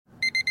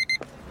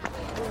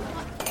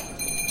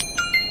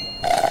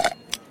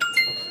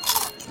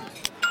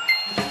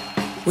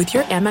With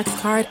your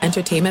Amex card,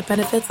 entertainment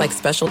benefits like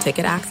special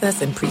ticket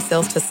access and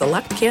pre-sales to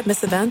select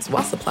can't-miss events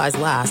while supplies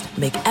last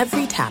make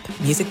every tap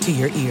music to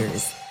your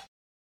ears.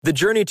 The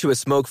journey to a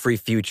smoke-free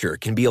future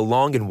can be a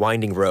long and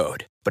winding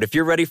road. But if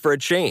you're ready for a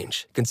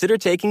change, consider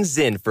taking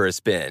Zyn for a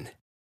spin.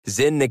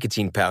 Zyn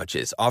nicotine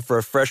pouches offer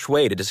a fresh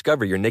way to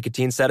discover your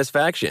nicotine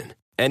satisfaction.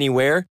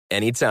 Anywhere,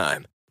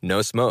 anytime.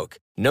 No smoke,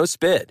 no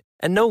spit,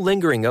 and no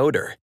lingering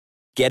odor.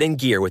 Get in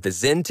gear with the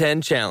Zyn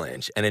 10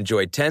 Challenge and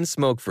enjoy 10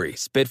 smoke-free,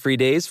 spit-free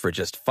days for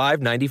just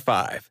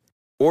 $5.95.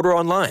 Order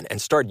online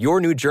and start your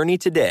new journey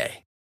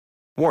today.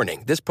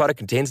 Warning, this product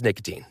contains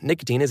nicotine.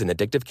 Nicotine is an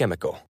addictive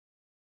chemical.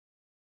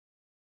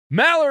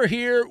 Maller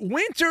here.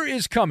 Winter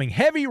is coming.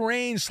 Heavy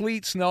rain,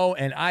 sleet, snow,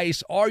 and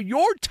ice. Are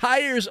your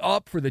tires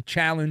up for the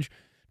challenge?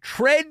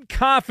 Tread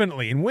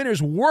confidently in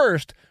winter's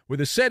worst with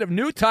a set of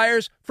new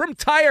tires from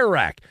Tire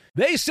Rack.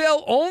 They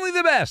sell only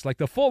the best, like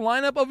the full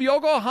lineup of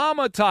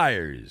Yokohama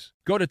tires.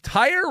 Go to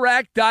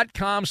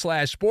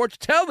TireRack.com/sports.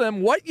 Tell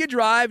them what you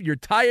drive. Your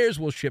tires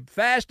will ship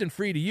fast and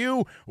free to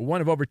you. One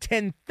of over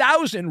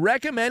 10,000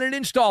 recommended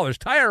installers.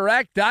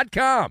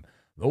 TireRack.com.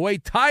 The way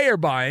tire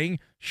buying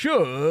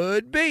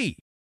should be.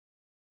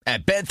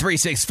 At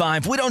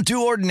Bet365, we don't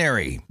do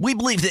ordinary. We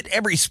believe that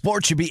every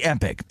sport should be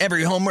epic.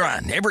 Every home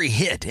run, every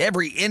hit,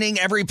 every inning,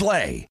 every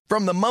play.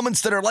 From the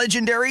moments that are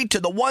legendary to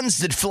the ones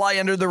that fly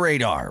under the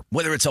radar.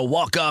 Whether it's a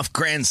walk-off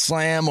grand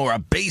slam or a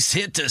base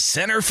hit to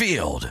center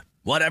field.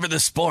 Whatever the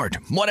sport,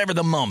 whatever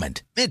the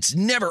moment. It's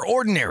never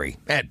ordinary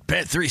at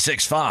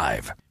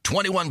Bet365.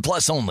 21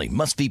 plus only.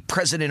 Must be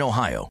present in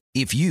Ohio.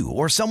 If you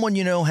or someone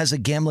you know has a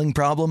gambling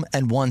problem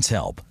and wants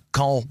help,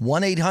 call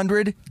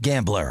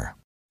 1-800-GAMBLER.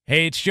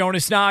 Hey, it's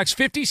Jonas Knox.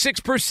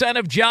 56%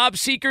 of job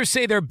seekers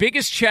say their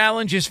biggest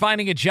challenge is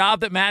finding a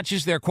job that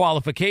matches their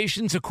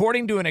qualifications,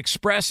 according to an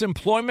Express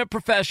Employment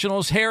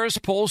Professionals Harris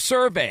Poll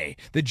survey.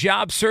 The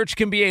job search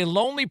can be a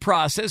lonely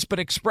process, but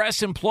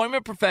Express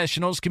Employment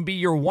Professionals can be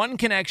your one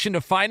connection to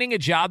finding a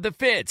job that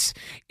fits.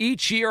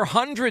 Each year,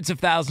 hundreds of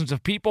thousands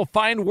of people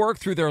find work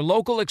through their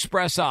local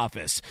Express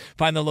office.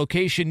 Find the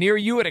location near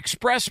you at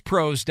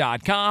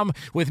expresspros.com.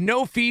 With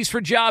no fees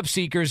for job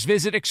seekers,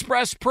 visit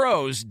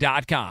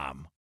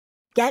expresspros.com.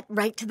 Get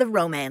right to the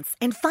romance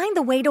and find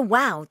the way to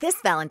wow this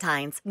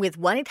Valentine's with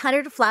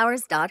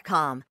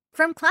 1-800-Flowers.com.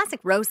 From classic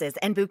roses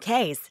and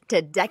bouquets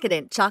to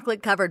decadent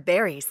chocolate-covered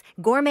berries,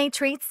 gourmet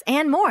treats,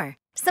 and more.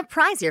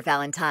 Surprise your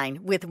Valentine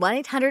with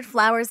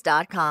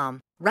 1-800-Flowers.com.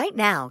 Right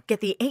now,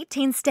 get the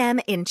 18-stem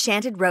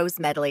Enchanted Rose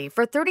Medley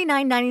for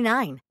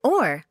 $39.99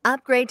 or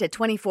upgrade to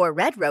 24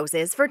 red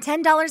roses for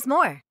 $10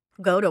 more.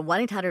 Go to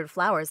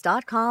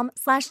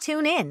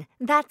 1-800-Flowers.com/tune-in.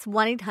 That's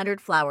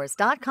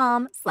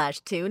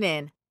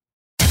 1-800-Flowers.com/tune-in.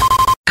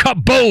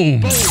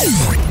 Kaboom!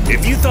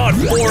 If you thought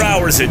 4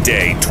 hours a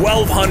day,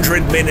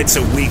 1,200 minutes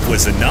a week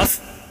was enough,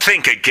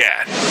 think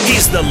again.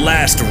 He's the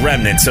last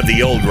remnants of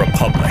the old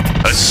republic,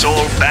 a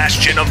sole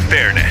bastion of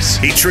fairness.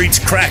 He treats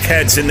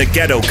crackheads in the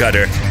ghetto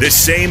gutter the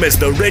same as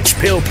the rich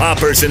pill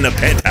poppers in the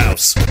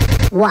penthouse.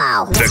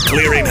 Wow. The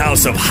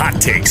clearinghouse of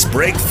hot takes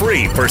break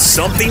free for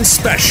something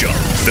special.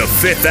 The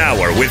Fifth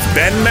Hour with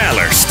Ben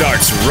Maller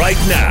starts right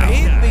now.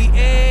 In the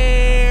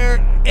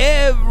air,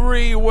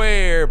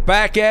 everywhere.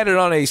 Back at it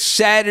on a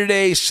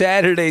Saturday.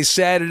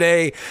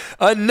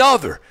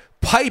 Another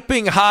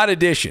piping hot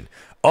edition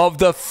of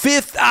the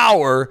Fifth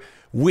Hour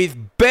with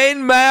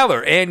Ben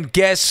Maller and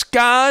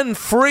Gascon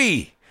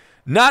Free.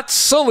 Not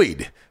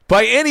sullied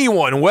by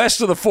anyone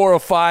west of the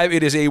 405.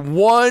 It is a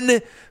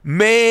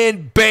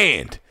one-man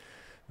band.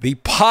 The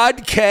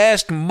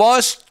podcast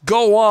must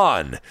go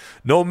on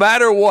no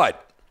matter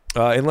what.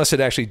 Unless it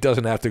actually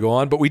doesn't have to go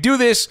on. But we do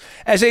this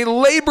as a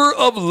labor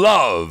of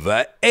love.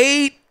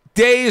 8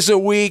 days a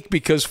week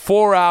because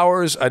 4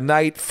 hours a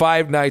night,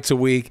 5 nights a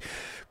week.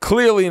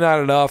 Clearly not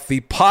enough.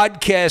 The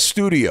podcast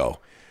studio,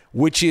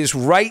 which is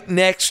right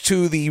next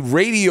to the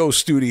radio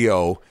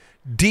studio,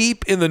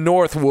 deep in the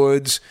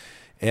Northwoods.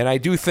 And I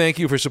do thank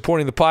you for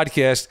supporting the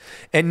podcast.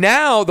 And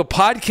now the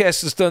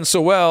podcast has done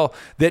so well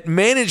that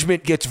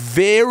management gets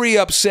very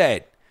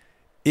upset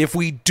if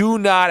we do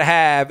not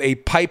have a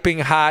piping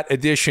hot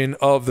edition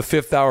of the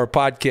Fifth Hour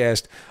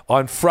podcast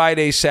on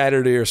Friday,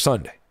 Saturday, or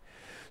Sunday.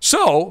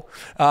 So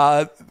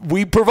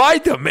we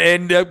provide them,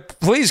 and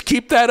please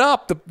keep that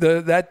up.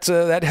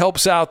 That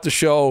helps out the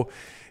show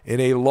in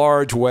a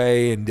large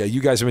way, and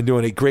you guys have been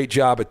doing a great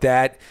job at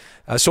that.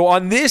 So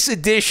on this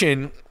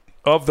edition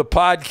of the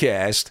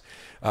podcast,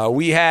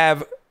 we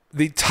have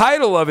the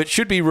title of it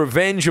should be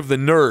Revenge of the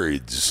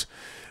Nerds.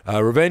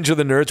 Revenge of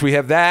the Nerds. We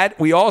have that.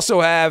 We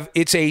also have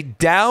It's a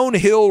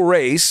Downhill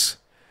Race,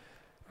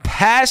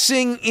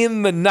 Passing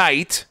in the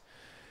Night,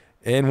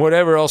 and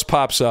whatever else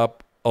pops up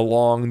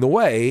along the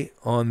way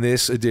on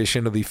this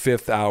edition of the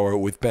Fifth Hour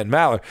with Ben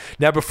Maller.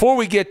 Now, before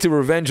we get to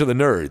Revenge of the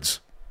Nerds,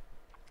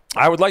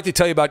 I would like to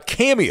tell you about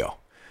Cameo.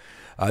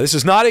 This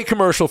is not a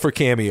commercial for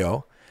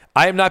Cameo.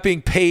 I am not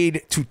being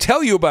paid to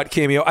tell you about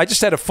Cameo. I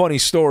just had a funny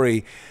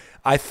story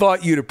I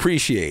thought you'd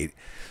appreciate.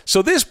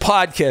 So this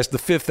podcast, The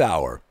Fifth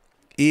Hour,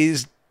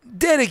 is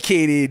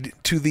dedicated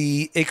to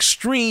the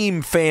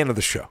extreme fan of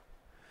the show.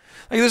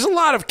 Like, there's a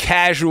lot of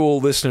casual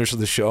listeners of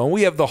the show, and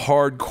we have the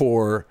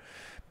hardcore,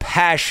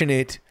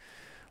 passionate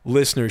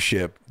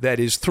listenership that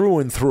is through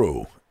and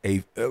through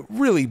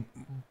really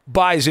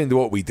buys into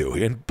what we do.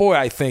 And boy,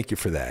 I thank you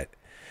for that.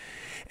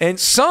 And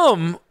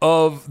some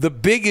of the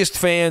biggest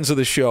fans of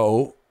the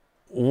show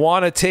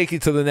want to take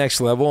it to the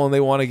next level, and they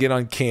want to get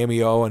on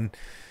Cameo, and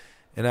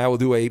I will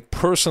do a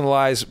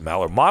personalized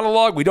Maller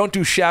monologue. We don't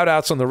do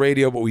shout-outs on the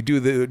radio, but we do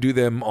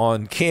them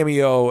on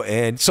Cameo.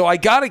 And so I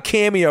got a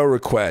Cameo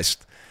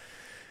request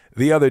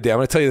the other day. I'm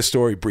going to tell you the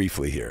story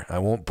briefly here. I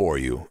won't bore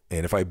you.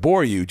 And if I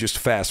bore you, just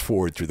fast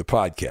forward through the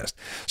podcast.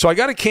 So I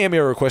got a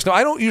Cameo request. Now,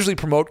 I don't usually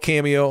promote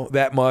Cameo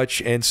that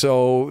much, and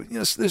so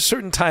there's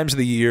certain times of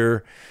the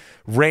year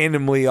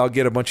randomly I'll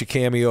get a bunch of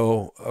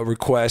Cameo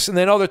requests, and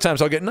then other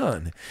times I'll get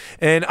none.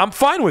 And I'm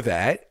fine with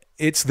that.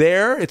 It's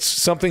there. It's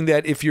something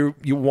that if you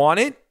want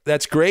it,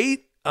 that's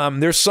great.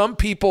 There's some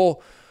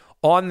people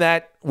on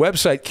that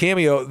website,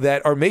 Cameo,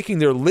 that are making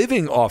their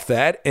living off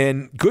that,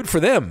 and good for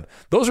them.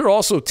 Those are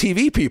also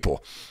TV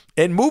people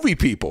and movie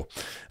people.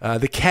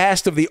 The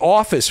cast of The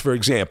Office, for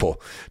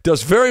example,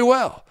 does very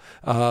well.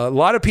 A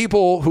lot of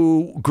people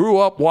who grew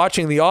up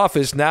watching The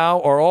Office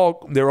now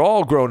they're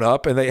all grown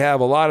up, and they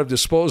have a lot of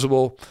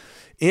disposable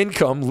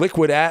income,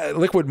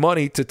 liquid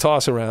money to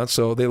toss around,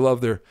 so they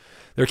love their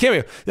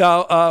Cameo.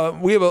 Now,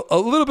 we have a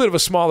little bit of a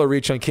smaller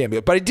reach on Cameo,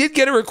 but I did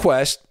get a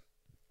request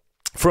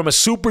from a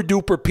super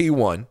duper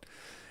P1,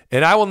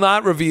 and I will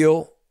not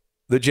reveal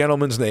the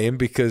gentleman's name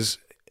because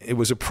it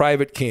was a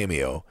private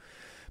Cameo.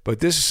 But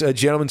this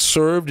gentleman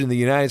served in the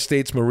United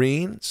States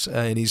Marines,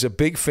 and he's a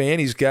big fan.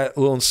 He's got a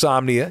little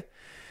insomnia.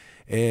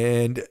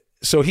 And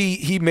so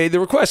he made the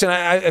request, and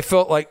I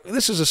felt like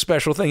this is a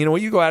special thing. You know,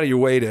 when you go out of your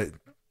way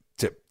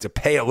to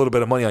pay a little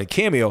bit of money on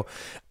Cameo,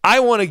 I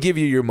want to give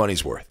you your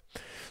money's worth.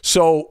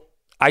 So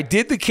I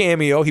did the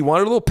Cameo. He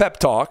wanted a little pep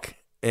talk,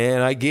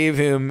 and I gave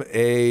him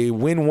a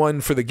win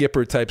one for the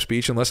Gipper type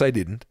speech, unless I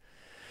didn't.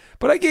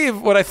 But I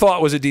gave what I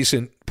thought was a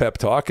decent pep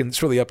talk, and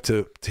it's really up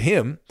to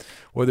him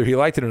whether he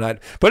liked it or not.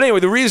 But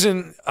anyway, the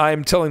reason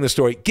I'm telling the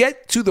story,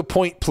 get to the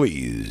point,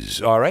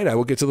 please. All right, I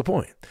will get to the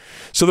point.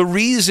 So the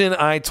reason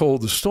I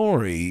told the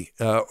story,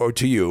 or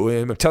to you,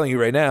 and I'm telling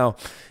you right now,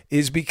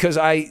 is because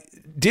I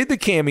did the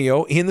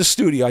Cameo in the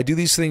studio. I do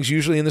these things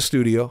usually in the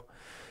studio.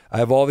 I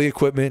have all the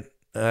equipment.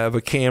 I have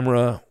a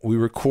camera. We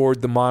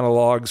record the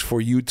monologues for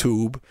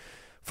YouTube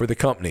for the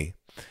company.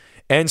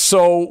 And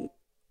so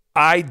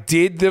I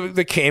did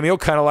the Cameo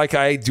kind of like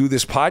I do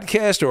this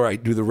podcast or I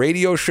do the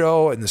radio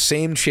show in the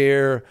same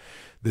chair,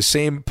 the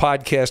same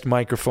podcast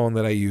microphone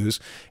that I use,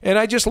 and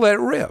I just let it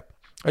rip.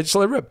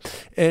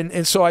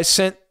 And so I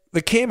sent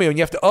the Cameo, and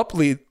you have to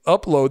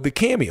upload the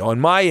Cameo. On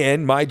my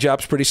end, my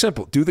job's pretty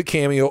simple. Do the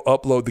Cameo,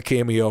 upload the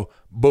Cameo,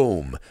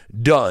 boom,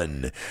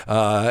 done.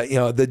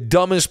 The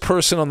dumbest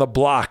person on the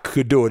block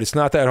could do it. It's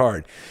not that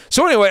hard.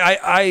 So anyway,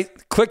 I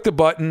click the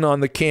button on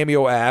the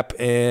Cameo app,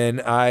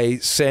 and I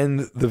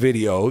send the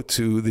video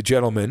to the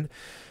gentleman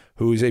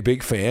who's a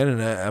big fan,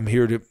 and I'm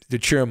here to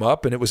cheer him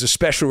up. And it was a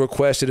special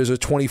request. It is a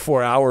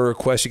 24-hour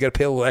request. You got to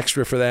pay a little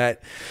extra for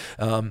that.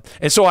 And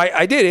so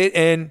I did it.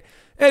 And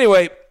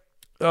anyway,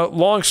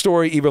 long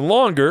story, even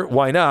longer.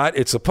 Why not?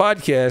 It's a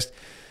podcast.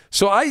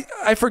 So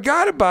I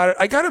forgot about it.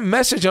 I got a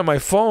message on my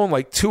phone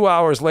like 2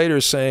 hours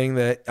later saying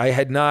that I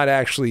had not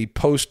actually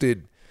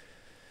posted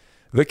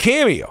the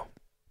Cameo.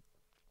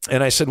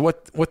 And I said,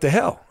 what the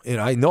hell?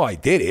 I know I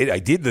did it. I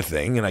did the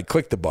thing, and I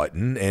clicked the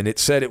button, and it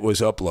said it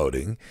was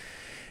uploading.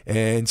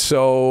 And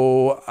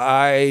so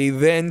I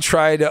then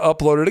tried to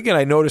upload it again.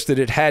 I noticed that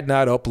it had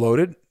not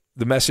uploaded.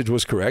 The message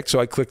was correct,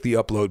 so I clicked the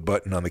upload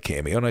button on the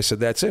Cameo, and I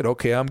said, that's it.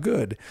 Okay, I'm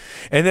good.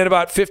 And then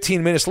about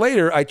 15 minutes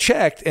later, I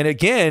checked, and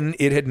again,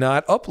 it had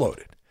not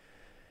uploaded.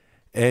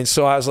 And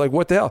so I was like,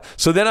 what the hell?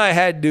 So then I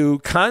had to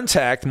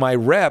contact my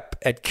rep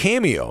at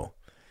Cameo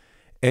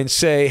and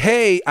say,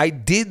 hey, I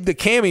did the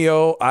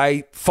Cameo.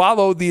 I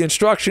followed the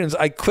instructions.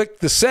 I clicked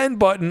the send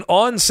button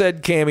on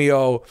said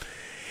Cameo,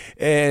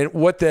 and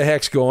what the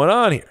heck's going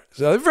on here?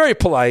 So they're very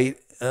polite.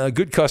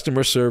 Good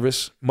customer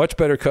service, much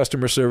better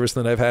customer service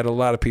than I've had a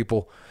lot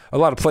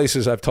of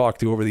places I've talked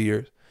to over the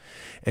years.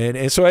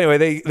 And so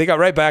anyway, they got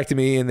right back to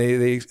me, and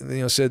they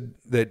said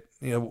that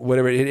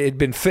whatever, it had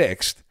been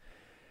fixed.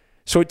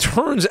 So it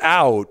turns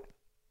out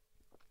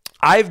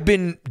I've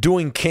been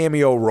doing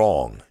Cameo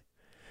wrong.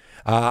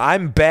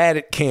 I'm bad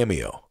at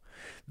Cameo.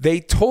 They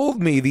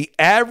told me the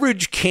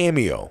average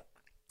Cameo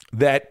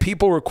that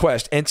people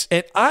request, and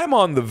I'm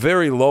on the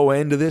very low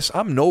end of this.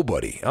 I'm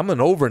nobody. I'm an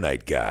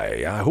overnight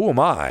guy. Who am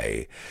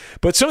I?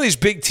 But some of these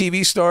big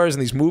TV stars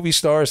and these movie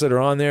stars that are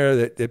on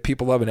there that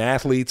people love, and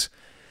athletes,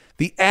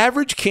 the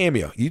average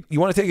Cameo, you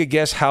want to take a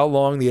guess how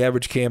long the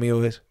average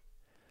Cameo is?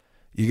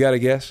 You got a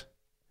guess?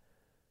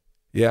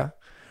 Yeah?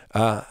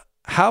 How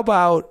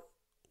about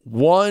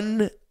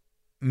 1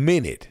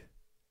 minute?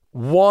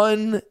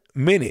 1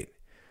 minute.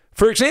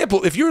 For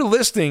example, if you're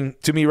listening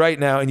to me right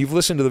now and you've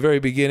listened to the very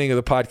beginning of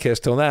the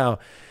podcast till now,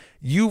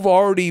 you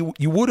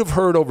would have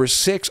heard over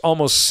 6,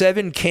 almost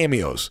 7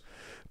 cameos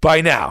by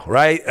now,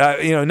 right?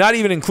 Not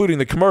even including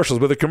the commercials,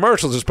 but the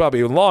commercials is probably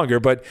even longer.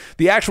 But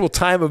the actual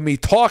time of me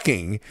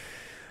talking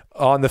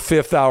on the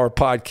Fifth Hour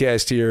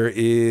podcast here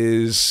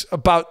is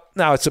about,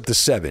 now it's up to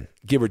 7,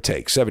 give or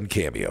take, 7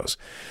 cameos.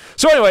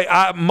 So anyway,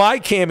 my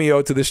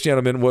cameo to this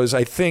gentleman was,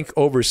 I think,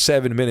 over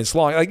 7 minutes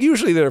long. Like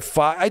usually they're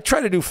 5. I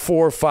try to do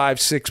 4, 5,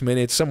 6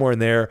 minutes, somewhere in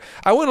there.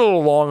 I went a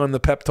little long on the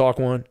pep talk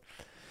one.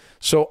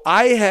 So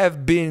I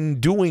have been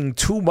doing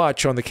too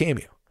much on the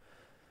cameo.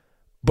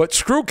 But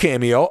screw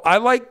cameo. I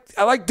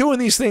like doing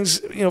these things,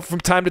 from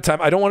time to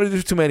time. I don't want to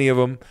do too many of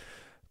them,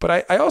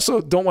 but I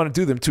also don't want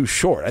to do them too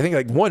short. I think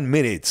like 1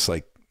 minute's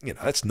like,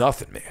 that's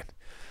nothing, man.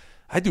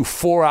 I do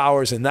 4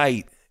 hours a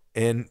night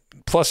and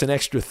plus an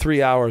extra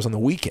 3 hours on the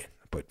weekend.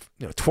 But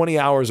 20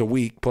 hours a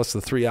week plus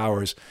the 3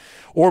 hours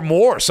or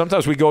more.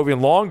 Sometimes we go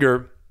even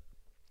longer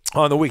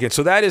on the weekend.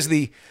 So that is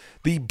the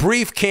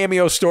brief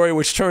cameo story,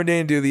 which turned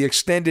into the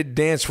extended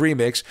dance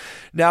remix.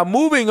 Now,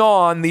 moving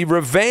on, the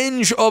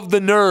Revenge of the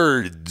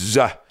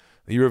Nerds.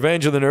 The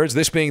Revenge of the Nerds,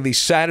 this being the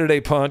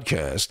Saturday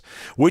podcast,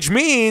 which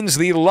means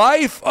the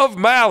life of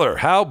Maller.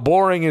 How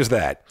boring is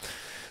that?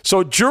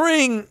 So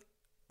during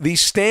the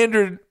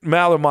standard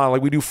Maller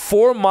monologue, we do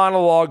 4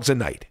 monologues a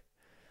night.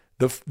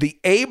 The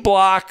A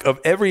block of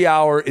every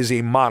hour is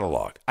a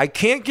monologue. I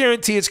can't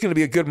guarantee it's going to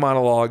be a good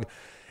monologue,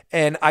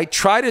 and I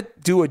try to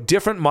do a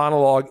different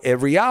monologue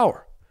every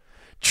hour.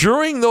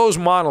 During those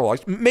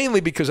monologues,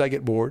 mainly because I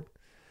get bored,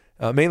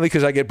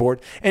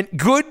 and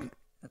good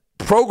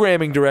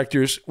programming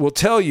directors will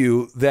tell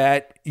you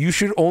that you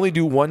should only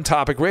do one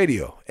topic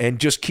radio and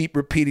just keep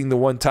repeating the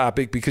one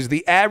topic, because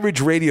the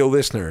average radio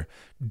listener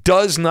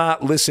does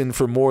not listen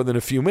for more than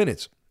a few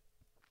minutes.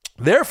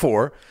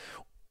 Therefore,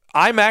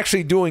 I'm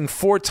actually doing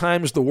 4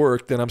 times the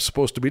work that I'm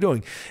supposed to be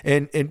doing.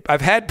 And I've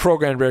had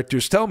program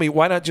directors tell me,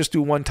 why not just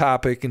do one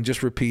topic and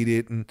just repeat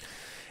it? And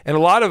a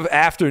lot of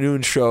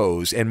afternoon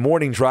shows and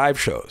morning drive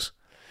shows,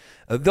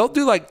 they'll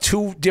do like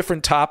 2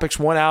 different topics,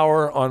 1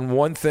 hour on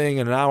one thing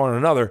and an hour on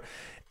another.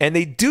 And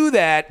they do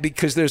that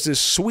because there's this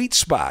sweet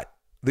spot,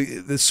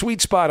 the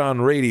sweet spot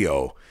on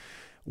radio,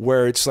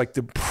 where it's like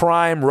the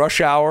prime rush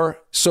hour.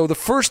 So the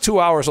first 2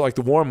 hours are like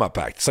the warm-up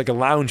act. It's like a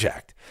lounge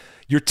act.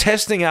 You're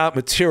testing out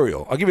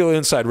material. I'll give you a little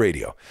inside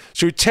radio.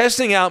 So you're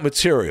testing out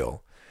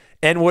material,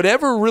 and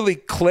whatever really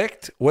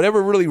clicked,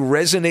 whatever really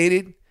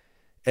resonated,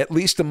 at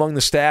least among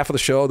the staff of the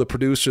show, the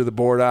producer, the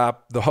board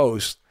op, the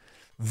host,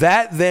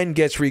 that then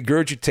gets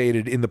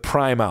regurgitated in the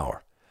prime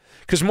hour.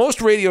 Because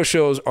most radio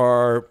shows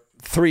are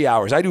 3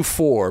 hours. I do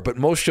 4, but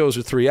most shows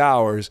are 3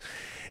 hours.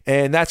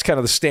 And that's kind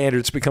of the standard.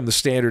 It's become the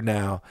standard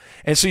now.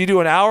 And so you do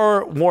an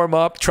hour warm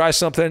up, try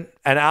something,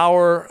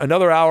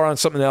 another hour on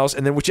something else,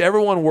 and then whichever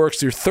one works,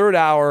 your third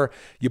hour,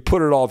 you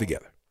put it all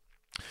together.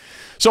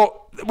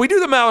 So we do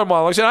the Maller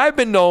monologues, and I've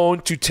been known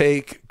to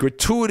take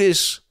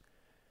gratuitous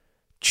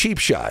cheap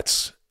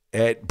shots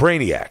at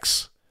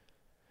brainiacs.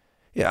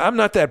 Yeah, I'm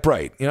not that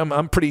bright.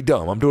 I'm pretty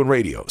dumb. I'm doing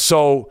radio.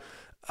 So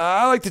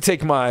I like to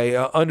take my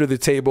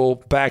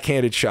under-the-table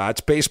backhanded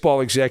shots.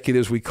 Baseball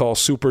executives we call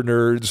super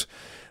nerds.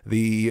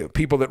 The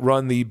people that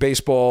run the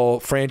baseball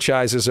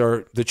franchises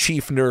are the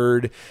chief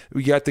nerd.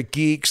 We got the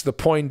geeks, the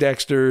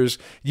Poindexters,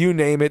 you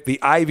name it,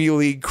 the Ivy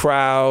League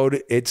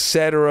crowd, et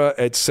cetera,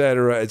 et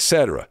cetera, et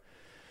cetera.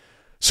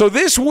 So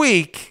this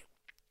week,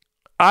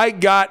 I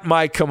got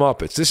my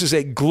comeuppance. This is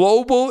a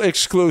global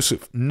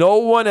exclusive. No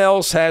one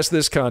else has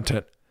this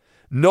content.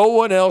 No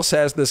one else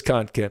has this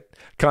content.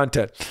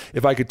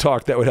 If I could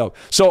talk, that would help.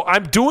 So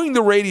I'm doing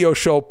the radio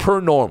show per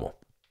normal.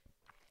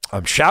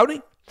 I'm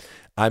shouting.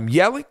 I'm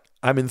yelling.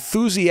 I'm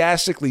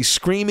enthusiastically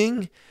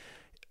screaming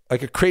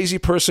like a crazy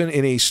person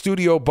in a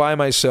studio by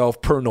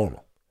myself per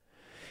normal.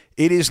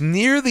 It is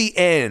near the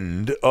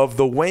end of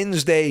the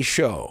Wednesday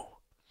show.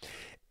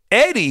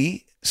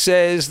 Eddie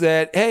says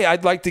that, hey,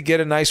 I'd like to get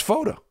a nice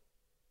photo.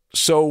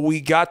 So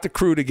we got the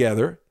crew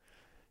together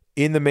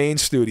in the main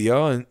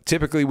studio, and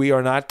typically we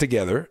are not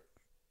together.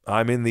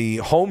 I'm in the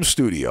home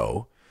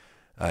studio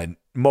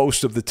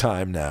most of the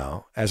time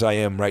now, as I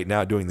am right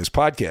now doing this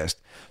podcast.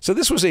 So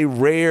this was a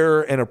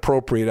rare and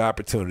appropriate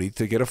opportunity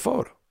to get a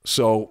photo.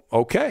 So,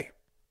 okay,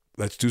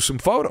 let's do some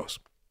photos.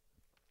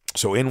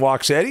 So in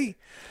walks Eddie,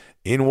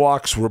 in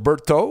walks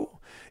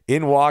Roberto,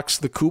 in walks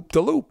the Coupe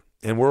de Loop,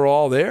 and we're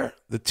all there.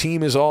 The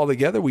team is all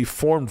together. We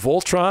formed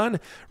Voltron,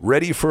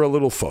 ready for a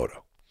little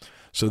photo.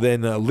 So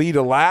then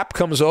Lita Lapp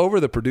comes over,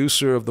 the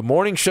producer of the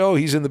morning show.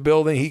 He's in the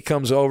building. He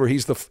comes over.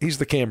 He's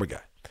the camera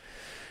guy.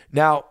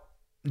 Now,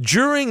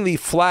 during the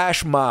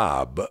flash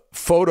mob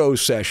photo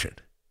session,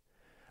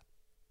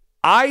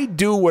 I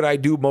do what I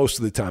do most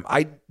of the time.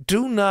 I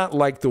do not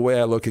like the way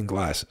I look in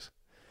glasses.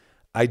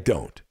 I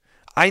don't.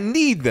 I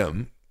need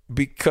them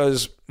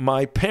because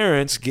my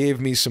parents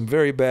gave me some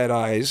very bad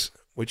eyes,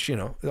 which,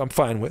 I'm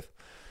fine with.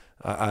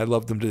 I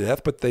love them to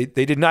death, but they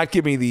did not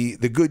give me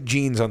the good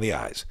genes on the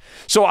eyes.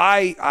 So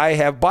I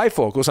have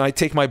bifocals, and I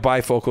take my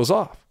bifocals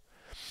off.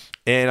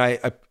 And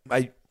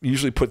I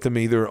usually put them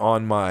either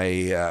on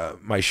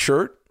my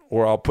shirt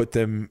or I'll put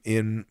them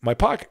in my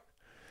pocket.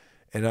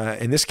 And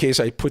in this case,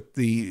 I put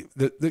the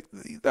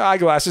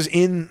eyeglasses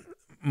in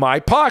my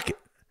pocket.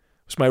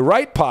 It was my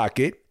right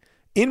pocket.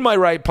 In my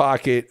right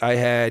pocket, I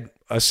had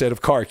a set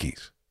of car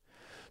keys.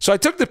 So I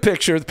took the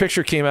picture. The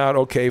picture came out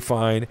okay,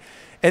 fine.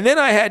 And then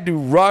I had to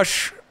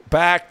rush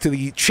back to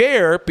the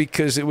chair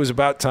because it was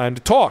about time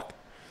to talk.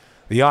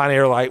 The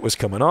on-air light was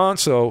coming on,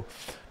 so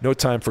no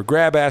time for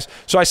grab ass.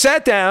 So I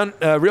sat down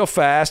real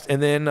fast,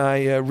 and then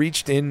I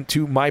reached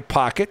into my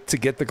pocket to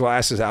get the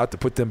glasses out to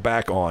put them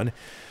back on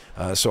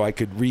so I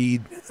could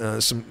read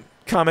some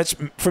comments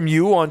from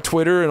you on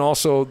Twitter and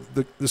also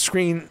the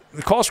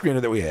call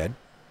screener that we had.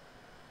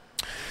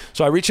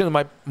 So I reach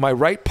into my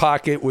right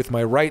pocket with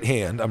my right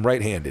hand. I'm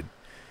right-handed.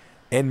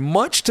 And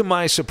much to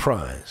my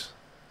surprise,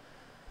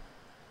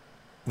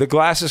 the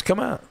glasses come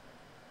out.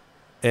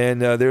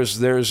 And there's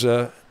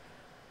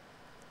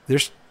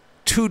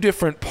two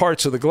different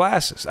parts of the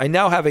glasses. I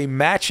now have a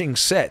matching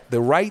set.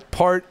 The right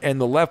part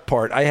and the left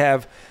part. I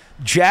have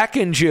Jack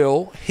and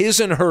Jill, his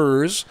and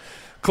hers,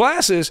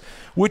 glasses,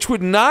 which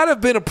would not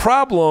have been a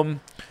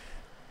problem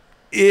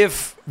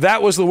if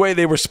that was the way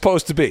they were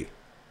supposed to be.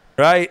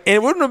 Right? And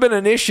it wouldn't have been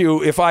an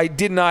issue if I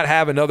did not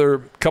have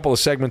another couple of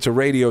segments of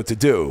radio to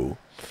do.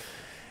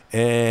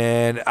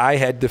 And I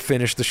had to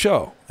finish the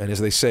show. And as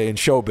they say in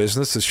show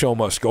business, the show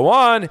must go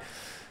on.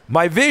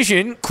 My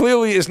vision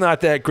clearly is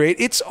not that great.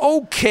 It's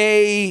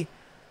okay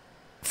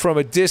from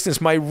a distance.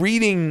 My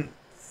reading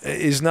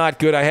is not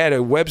good. I had a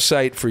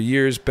website for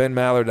years,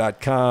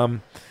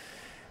 benmaller.com,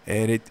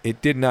 and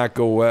it did not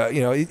go well.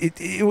 You know,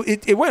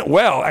 it went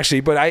well,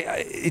 actually, but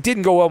it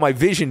didn't go well. My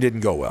vision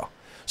didn't go well.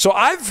 So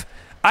I've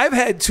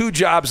had two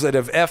jobs that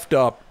have effed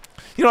up.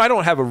 You know, I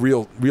don't have a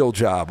real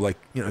job. Like,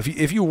 you know,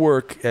 if you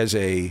work as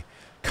a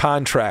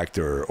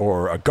contractor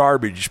or a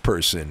garbage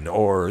person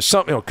or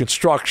something, you know,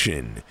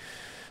 construction,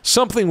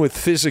 something with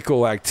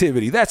physical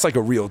activity, that's like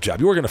a real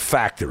job. You work in a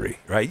factory,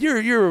 right?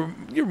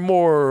 You've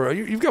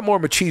got more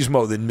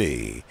machismo than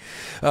me.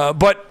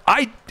 But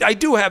I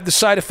do have the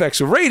side effects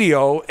of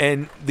radio,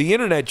 and the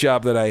internet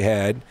job that I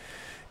had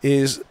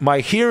is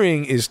my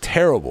hearing is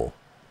terrible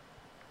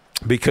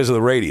because of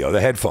the radio, the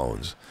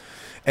headphones.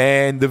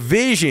 And the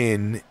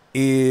vision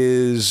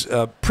is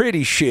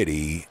pretty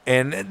shitty.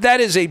 And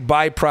that is a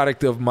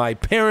byproduct of my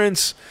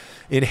parents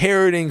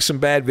inheriting some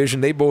bad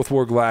vision. They both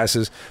wore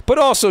glasses, but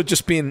also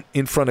just being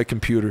in front of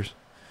computers.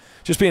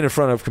 Just being in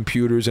front of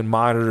computers and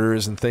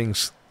monitors and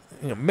things,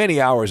 you know, many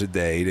hours a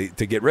day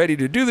to get ready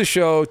to do the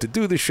show,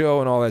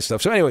 and all that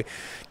stuff. So anyway,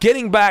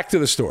 getting back to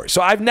the story.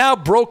 So I've now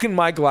broken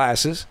my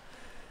glasses.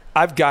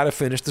 I've got to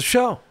finish the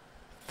show.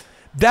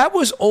 That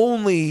was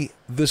only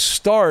the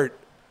start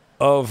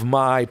of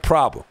my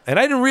problem. And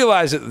I didn't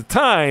realize it at the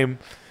time,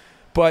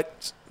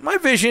 but my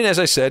vision, as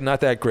I said,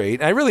 not that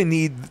great. I really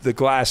need the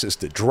glasses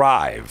to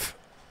drive,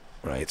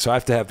 right? So I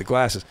have to have the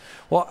glasses.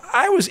 Well,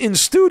 I was in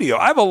studio.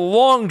 I have a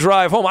long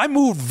drive home. I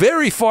moved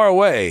very far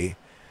away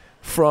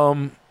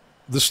from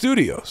the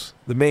studios,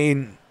 the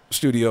main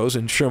studios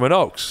in Sherman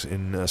Oaks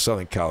in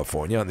Southern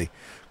California on the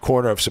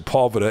corner of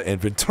Sepulveda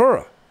and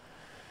Ventura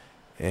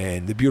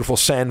and the beautiful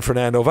San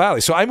Fernando Valley.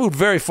 So I moved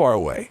very far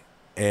away.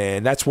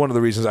 And that's one of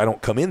the reasons I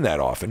don't come in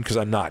that often, because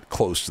I'm not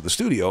close to the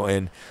studio.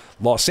 And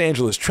Los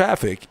Angeles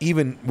traffic,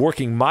 even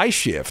working my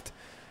shift,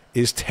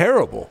 is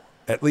terrible.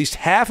 At least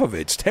half of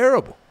it's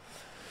terrible.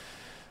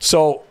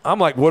 So I'm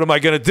like, what am I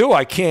going to do?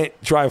 I can't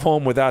drive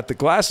home without the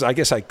glasses. I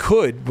guess I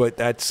could, but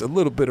that's a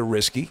little bit of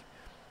risky.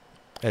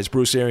 As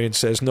Bruce Arians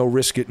says, no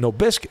risk it, no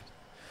biscuit.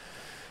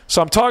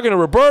 So I'm talking to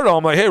Roberto.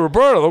 I'm like, hey,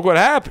 Roberto, look what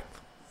happened.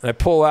 And I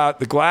pull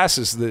out the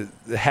glasses, the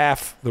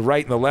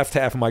right and the left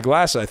half of my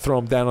glasses. I throw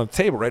them down on the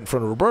table right in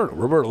front of Roberto.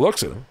 Roberto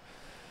looks at him,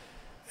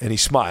 and he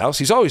smiles.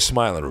 He's always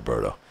smiling,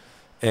 Roberto.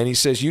 And he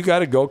says, you got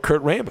to go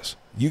Kurt Rambis.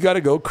 You got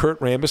to go Kurt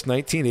Rambis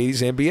 1980s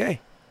NBA.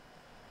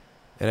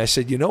 And I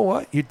said, you know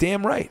what? You're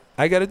damn right.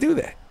 I got to do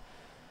that.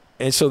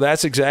 And so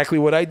that's exactly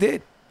what I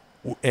did.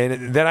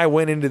 And then I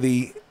went into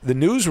the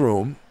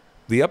newsroom,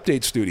 the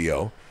update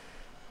studio,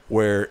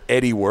 where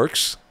Eddie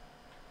works,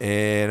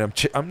 and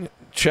I'm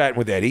chatting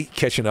with Eddie,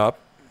 catching up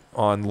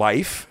on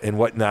life and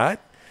whatnot.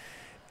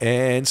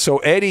 And so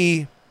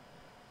Eddie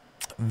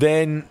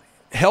then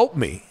helped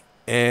me,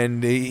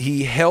 and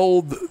he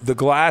held the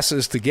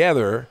glasses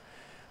together.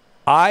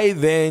 I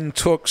then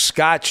took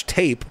Scotch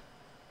tape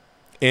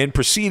and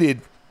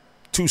proceeded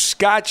to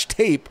Scotch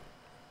tape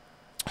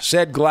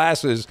said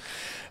glasses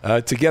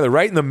together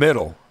right in the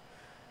middle.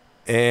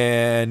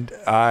 And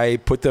I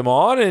put them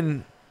on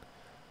and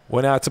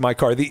went out to my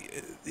car.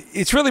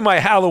 It's really my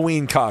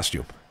Halloween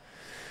costume.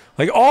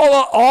 Like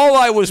all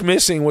I was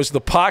missing was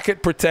the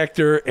pocket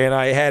protector, and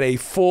I had a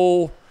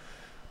full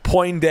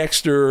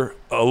Poindexter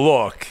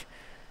look.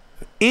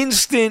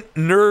 Instant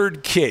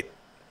nerd kit.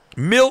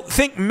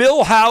 Think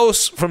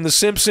Milhouse from The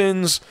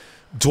Simpsons,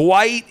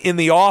 Dwight in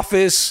The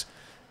Office,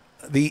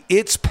 the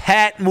It's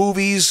Pat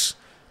movies,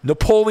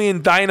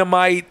 Napoleon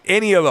Dynamite,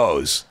 any of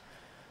those.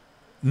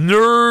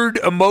 Nerd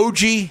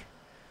emoji.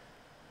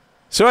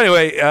 So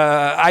anyway,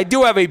 I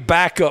do have a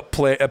backup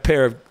a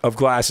pair of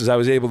glasses. I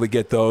was able to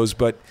get those,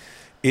 but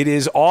it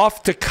is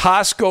off to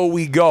Costco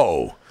we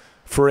go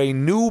for a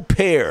new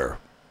pair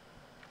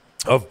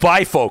of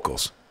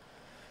bifocals.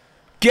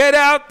 Get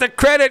out the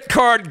credit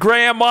card,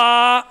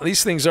 Grandma.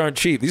 These things aren't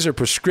cheap. These are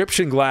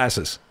prescription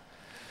glasses.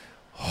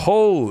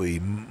 Holy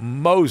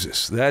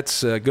Moses.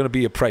 That's going to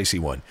be a pricey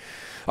one.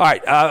 All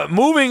right,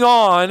 moving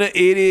on. It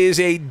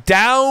is a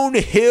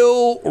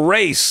downhill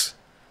race.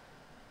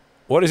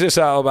 What is this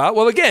all about?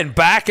 Well, again,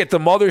 back at the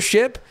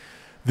mothership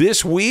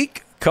this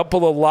week.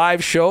 Couple of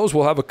live shows.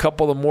 We'll have a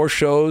couple of more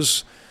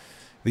shows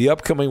the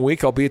upcoming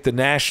week. I'll be at the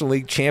National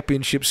League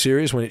Championship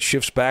Series when it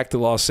shifts back to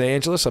Los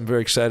Angeles. I'm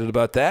very excited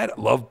about that.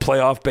 I love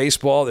playoff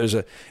baseball. There's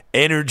an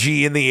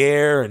energy in the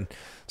air, and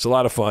it's a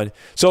lot of fun.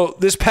 So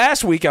this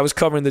past week, I was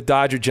covering the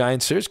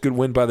Dodger-Giants series. Good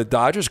win by the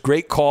Dodgers.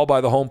 Great call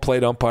by the home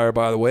plate umpire,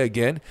 by the way.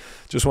 Again,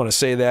 just want to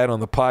say that on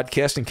the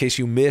podcast in case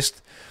you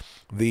missed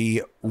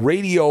the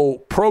radio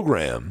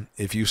program.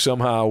 If you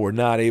somehow were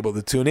not able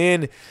to tune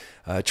in,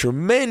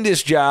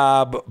 tremendous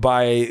job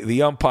by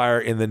the umpire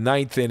in the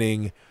ninth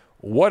inning.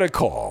 What a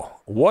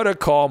call. What a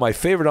call. My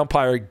favorite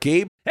umpire,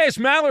 Gabe. Hey, it's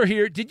Maller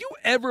here. Did you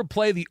ever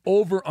play the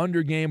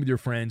over-under game with your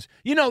friends?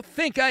 You know,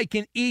 think I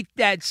can eat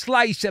that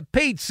slice of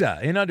pizza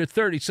in under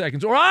 30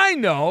 seconds. Or I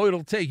know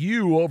it'll take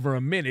you over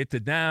a minute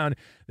to down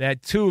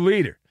that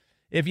 2-liter.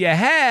 If you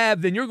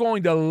have, then you're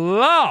going to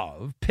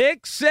love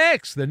Pick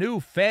Six, the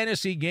new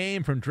fantasy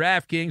game from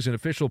DraftKings, an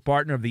official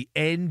partner of the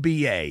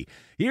NBA.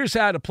 Here's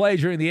how to play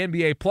during the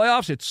NBA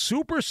playoffs. It's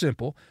super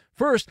simple.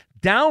 First,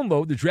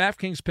 download the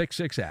DraftKings Pick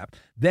Six app,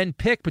 then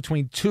pick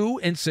between 2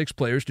 and 6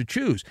 players to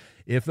choose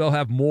if they'll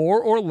have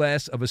more or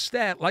less of a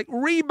stat like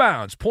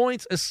rebounds,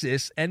 points,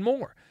 assists, and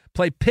more.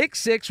 Play Pick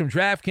Six from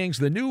DraftKings,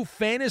 the new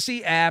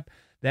fantasy app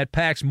that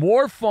packs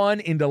more fun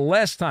into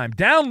less time.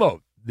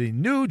 Download the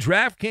new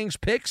DraftKings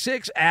Pick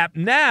Six app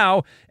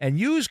now and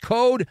use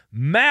code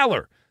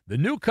MALLER. The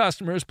new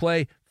customers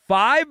play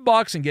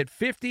 $5 and get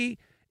 50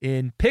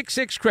 in Pick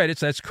Six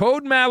credits. That's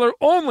code MALLER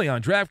only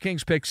on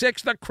DraftKings Pick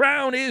Six. The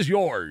crown is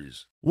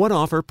yours. One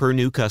offer per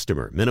new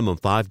customer. Minimum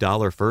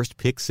 $5 first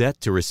pick set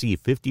to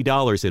receive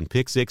 $50 in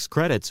Pick Six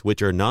credits,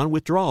 which are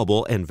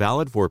non-withdrawable and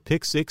valid for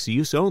Pick Six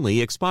use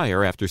only.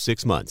 Expire after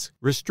 6 months.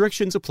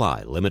 Restrictions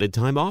apply. Limited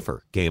time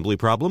offer. Gambling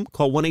problem?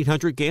 Call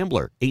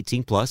 1-800-GAMBLER.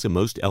 18 plus in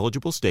most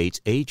eligible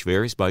states. Age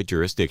varies by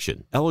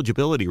jurisdiction.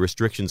 Eligibility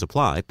restrictions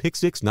apply. Pick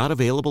Six not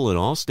available in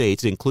all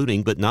states,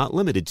 including but not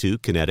limited to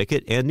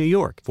Connecticut and New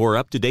York. For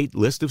up-to-date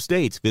list of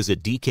states,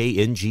 visit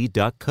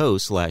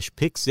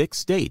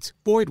dkng.co/pick6states.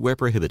 Void where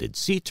prohibited.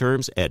 See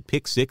terms at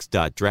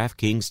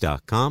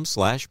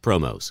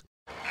pick6.draftkings.com/promos.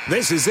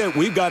 This is it.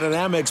 We've got an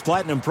Amex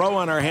Platinum Pro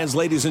on our hands,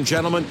 ladies and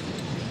gentlemen.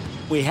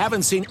 We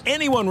haven't seen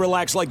anyone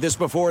relax like this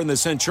before in the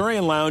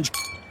Centurion Lounge.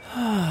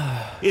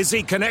 Is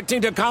he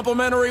connecting to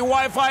complimentary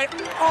Wi-Fi?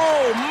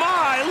 Oh,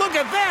 my. Look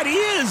at that. He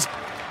is.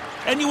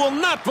 And you will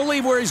not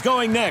believe where he's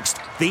going next.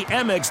 The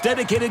Amex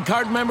dedicated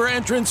card member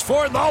entrance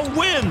for the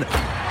win.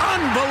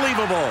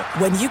 Unbelievable.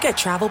 When you get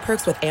travel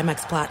perks with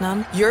Amex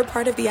Platinum, you're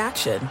part of the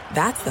action.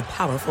 That's the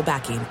powerful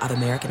backing of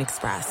American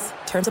Express.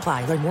 Terms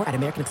apply. Learn more at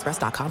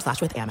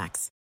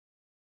americanexpress.com/withAmex.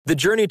 The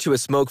journey to a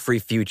smoke-free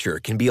future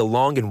can be a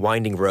long and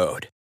winding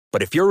road.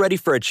 But if you're ready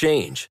for a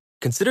change,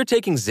 consider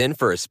taking Zyn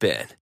for a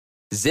spin.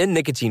 Zyn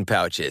nicotine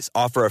pouches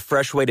offer a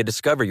fresh way to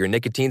discover your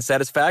nicotine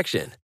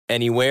satisfaction.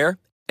 Anywhere,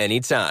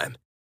 anytime.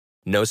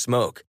 No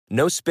smoke,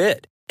 no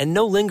spit, and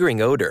no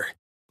lingering odor.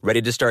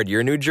 Ready to start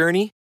your new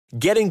journey?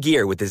 Get in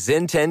gear with the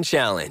Zyn 10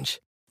 Challenge.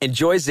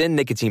 Enjoy Zyn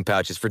nicotine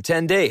pouches for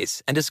 10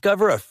 days and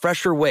discover a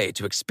fresher way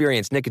to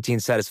experience nicotine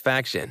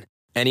satisfaction.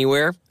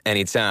 Anywhere,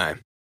 anytime.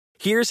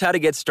 Here's how to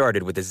get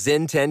started with the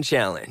Zyn 10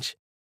 Challenge.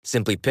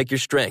 Simply pick your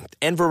strength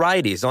and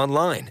varieties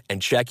online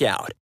and check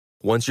out.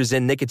 Once your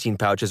Zyn nicotine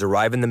pouches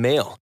arrive in the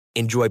mail,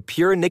 enjoy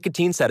pure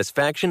nicotine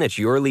satisfaction at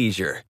your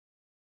leisure.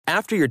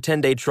 After your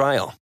 10-day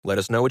trial, let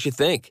us know what you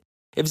think.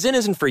 If Zyn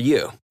isn't for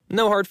you,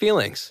 no hard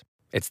feelings.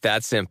 It's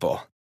that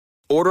simple.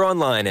 Order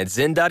online at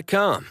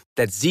Zyn.com.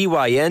 That's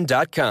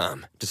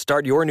ZYN.com to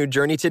start your new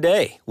journey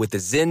today with the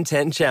Zyn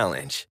 10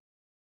 Challenge.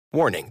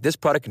 Warning, this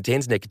product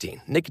contains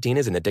nicotine. Nicotine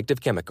is an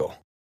addictive chemical.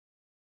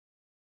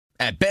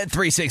 At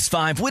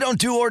Bet365, we don't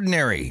do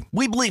ordinary.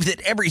 We believe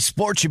that every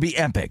sport should be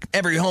epic.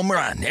 Every home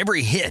run,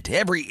 every hit,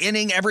 every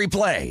inning, every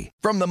play.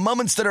 From the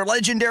moments that are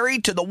legendary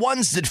to the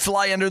ones that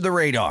fly under the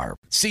radar.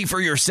 See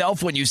for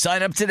yourself when you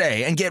sign up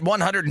today and get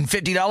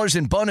 $150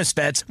 in bonus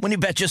bets when you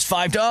bet just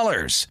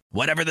 $5.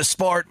 Whatever the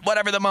sport,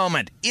 whatever the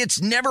moment, it's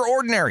never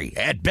ordinary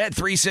at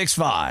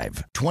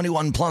Bet365.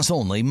 21 plus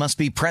only. Must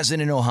be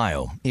present in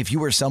Ohio. If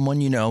you or someone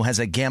you know has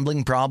a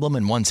gambling problem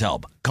and wants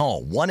help,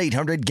 call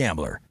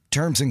 1-800-GAMBLER.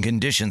 Terms and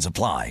conditions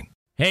apply.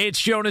 Hey,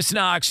 it's Jonas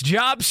Knox.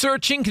 Job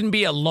searching can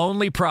be a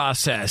lonely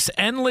process.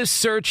 Endless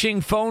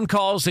searching, phone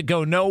calls that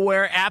go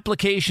nowhere,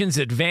 applications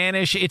that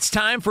vanish. It's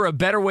time for a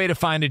better way to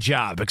find a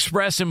job.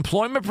 Express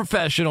Employment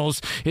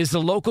Professionals is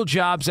the local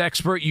jobs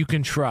expert you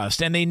can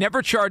trust, and they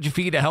never charge a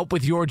fee to help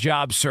with your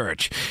job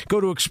search. Go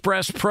to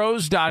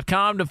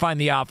expresspros.com to find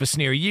the office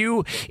near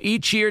you.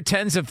 Each year,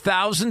 tens of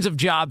thousands of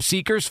job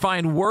seekers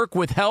find work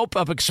with help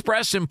of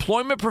Express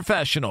Employment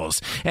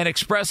Professionals, and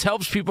Express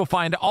helps people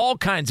find all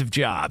kinds of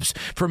jobs,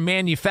 from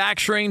manufacturing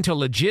manufacturing to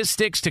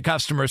logistics to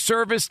customer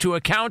service to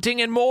accounting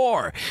and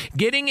more.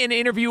 Getting an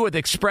interview with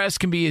Express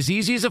can be as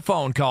easy as a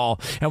phone call.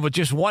 And with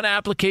just one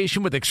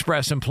application with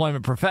Express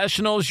Employment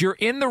Professionals, you're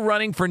in the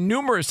running for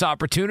numerous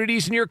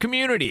opportunities in your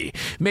community.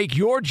 Make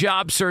your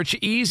job search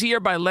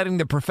easier by letting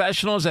the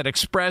professionals at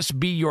Express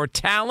be your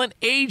talent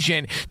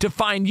agent to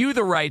find you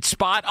the right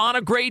spot on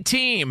a great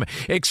team.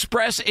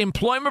 Express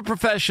Employment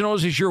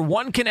Professionals is your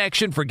one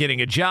connection for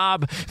getting a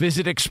job.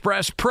 Visit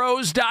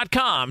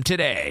expresspros.com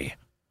today.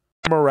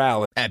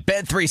 Morales. At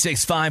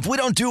Bet365, we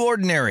don't do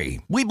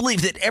ordinary. We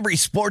believe that every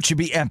sport should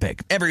be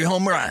epic. Every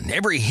home run,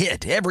 every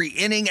hit, every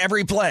inning,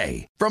 every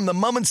play. From the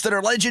moments that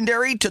are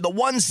legendary to the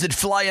ones that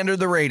fly under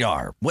the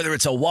radar. Whether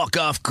it's a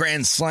walk-off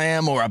grand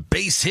slam or a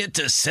base hit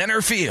to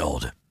center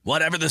field.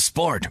 Whatever the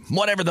sport,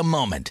 whatever the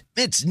moment.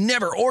 It's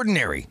never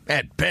ordinary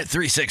at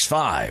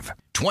Bet365.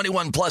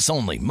 21 plus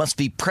only. Must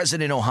be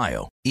present in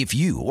Ohio. If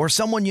you or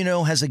someone you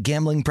know has a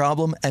gambling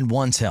problem and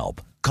wants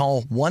help,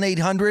 call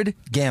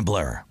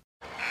 1-800-GAMBLER.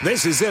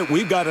 This is it.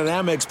 We've got an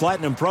Amex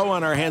Platinum Pro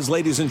on our hands,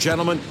 ladies and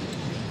gentlemen.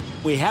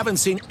 We haven't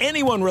seen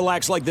anyone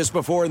relax like this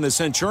before in the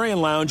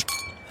Centurion Lounge.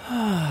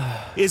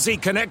 Is he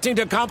connecting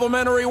to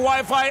complimentary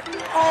Wi-Fi?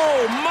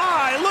 Oh,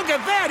 my! Look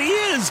at that! He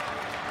is!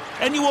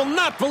 And you will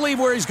not believe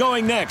where he's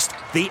going next.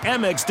 The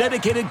Amex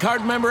dedicated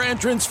card member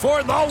entrance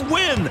for the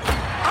win!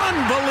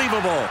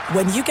 Unbelievable!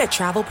 When you get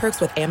travel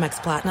perks with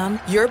Amex Platinum,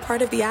 you're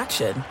part of the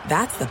action.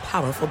 That's the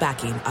powerful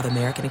backing of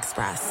American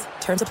Express.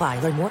 Terms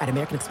apply. Learn more at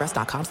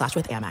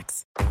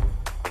americanexpress.com/withAmex.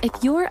 If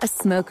you're a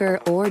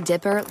smoker or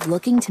dipper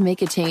looking to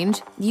make a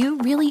change, you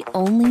really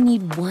only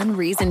need one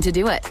reason to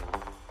do it.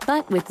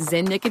 But with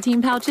Zyn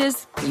nicotine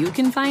pouches, you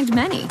can find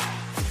many.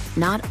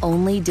 Not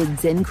only did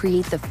Zyn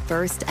create the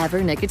first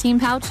ever nicotine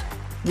pouch,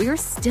 we're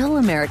still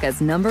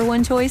America's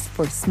 #1 choice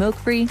for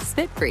smoke-free,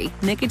 spit-free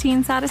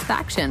nicotine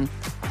satisfaction.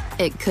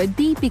 It could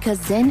be because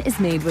Zyn is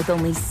made with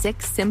only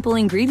 6 simple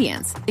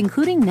ingredients,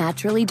 including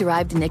naturally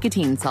derived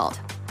nicotine salt.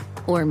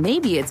 Or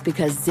maybe it's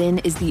because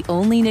Zyn is the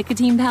only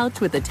nicotine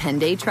pouch with a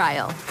 10-day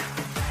trial.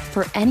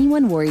 For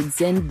anyone worried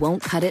Zyn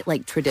won't cut it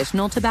like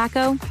traditional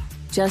tobacco,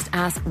 just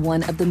ask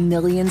one of the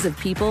millions of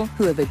people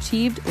who have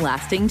achieved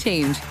lasting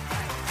change.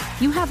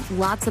 You have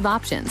lots of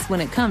options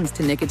when it comes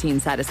to nicotine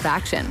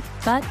satisfaction,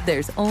 but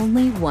there's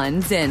only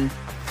one Zyn.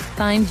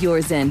 Find your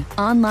Zyn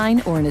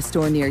online or in a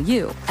store near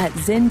you at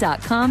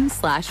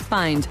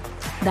zyn.com/find.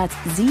 That's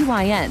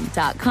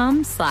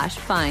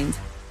ZYN.com/find.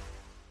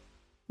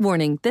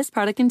 Warning, this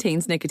product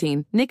contains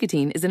nicotine.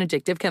 Nicotine is an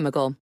addictive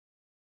chemical.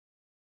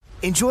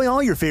 Enjoy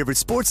all your favorite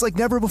sports like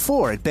never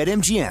before at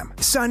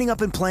BetMGM. Signing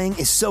up and playing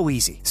is so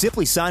easy.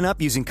 Simply sign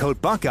up using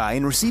code Buckeye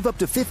and receive up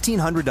to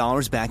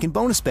 $1,500 back in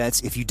bonus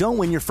bets if you don't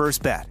win your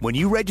first bet. When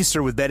you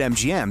register with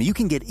BetMGM, you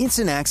can get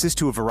instant access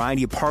to a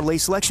variety of parlay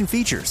selection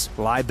features,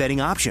 live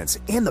betting options,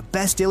 and the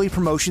best daily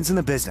promotions in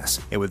the business.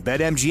 And with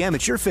BetMGM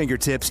at your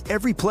fingertips,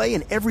 every play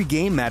and every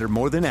game matter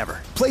more than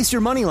ever. Place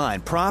your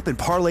moneyline, prop, and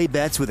parlay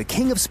bets with the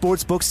king of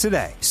sportsbooks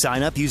today.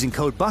 Sign up using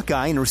code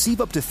Buckeye and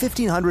receive up to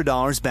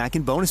 $1,500 back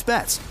in bonus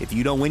bets if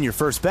you don't win your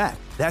first bet.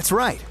 That's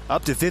right,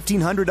 up to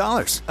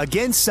 $1,500.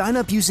 Again, sign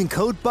up using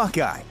code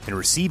Buckeye and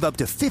receive up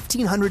to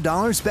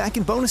 $1,500 back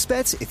in bonus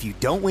bets if you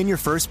don't win your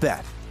first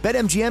bet.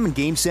 BetMGM and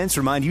GameSense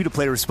remind you to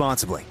play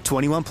responsibly.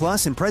 21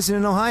 plus and present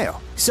in Ohio.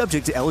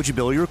 Subject to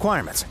eligibility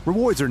requirements.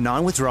 Rewards are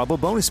non-withdrawable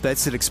bonus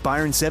bets that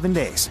expire in 7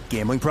 days.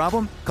 Gambling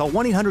problem? Call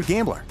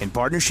 1-800-GAMBLER in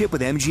partnership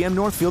with MGM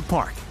Northfield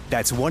Park.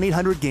 That's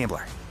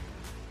 1-800-GAMBLER.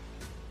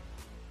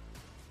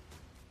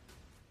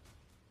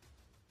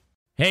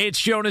 Hey,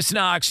 it's Jonas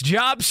Knox.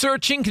 Job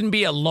searching can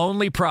be a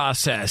lonely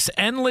process.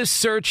 Endless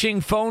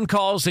searching, phone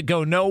calls that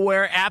go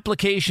nowhere,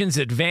 applications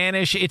that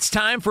vanish. It's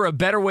time for a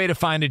better way to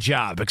find a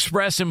job.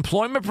 Express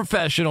Employment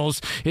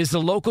Professionals is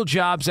the local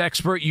jobs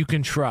expert you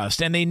can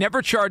trust, and they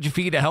never charge a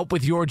fee to help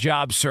with your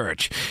job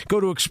search. Go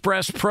to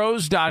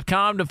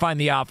expresspros.com to find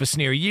the office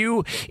near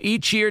you.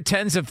 Each year,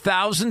 tens of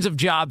thousands of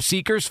job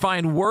seekers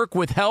find work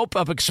with help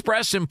of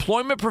Express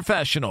Employment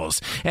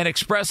Professionals, and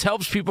Express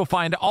helps people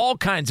find all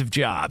kinds of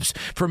jobs,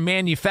 from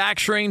manufacturing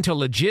to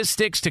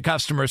logistics to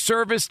customer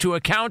service to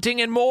accounting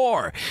and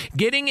more.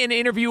 Getting an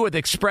interview with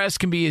Express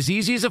can be as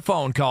easy as a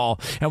phone call,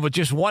 and with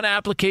just one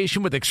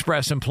application with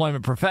Express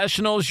Employment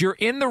Professionals, you're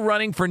in the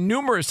running for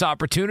numerous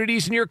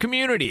opportunities in your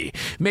community.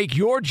 Make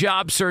your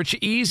job search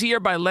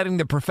easier by letting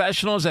the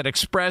professionals at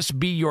Express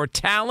be your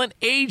talent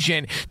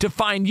agent to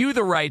find you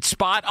the right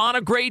spot on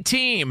a great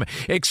team.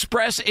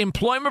 Express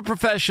Employment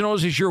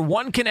Professionals is your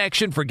one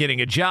connection for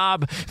getting a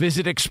job.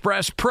 Visit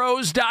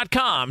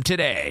expresspros.com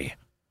today.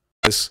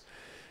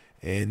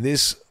 And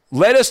this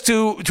led us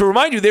to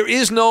remind you there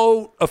is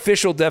no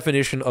official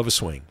definition of a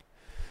swing.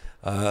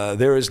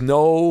 There is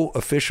no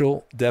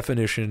official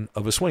definition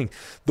of a swing.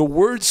 The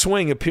word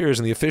swing appears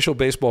in the official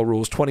baseball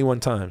rules 21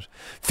 times.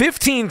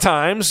 15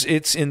 times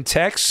it's in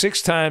text,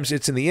 6 times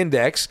it's in the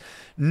index.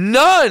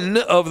 None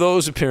of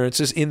those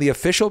appearances in the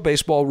official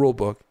baseball rule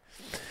book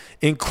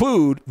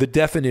include the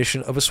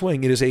definition of a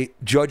swing. It is a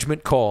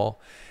judgment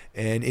call.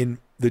 And in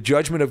the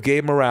judgment of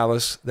Gabe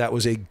Morales, that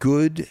was a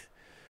good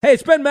Hey,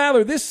 it's Ben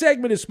Maller. This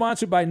segment is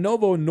sponsored by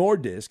Novo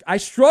Nordisk. I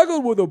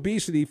struggled with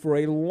obesity for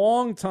a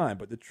long time,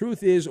 but the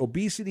truth is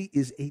obesity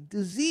is a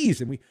disease,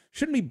 and we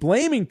shouldn't be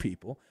blaming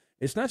people.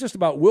 It's not just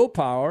about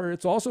willpower.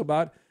 It's also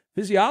about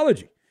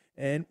physiology.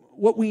 And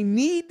what we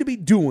need to be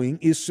doing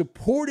is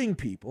supporting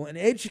people and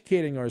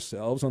educating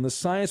ourselves on the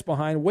science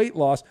behind weight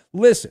loss.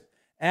 Listen,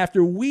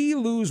 after we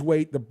lose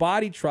weight, the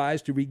body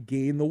tries to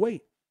regain the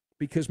weight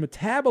because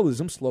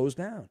metabolism slows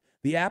down.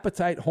 The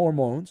appetite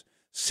hormones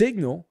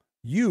signal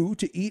you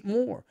to eat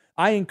more.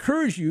 I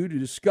encourage you to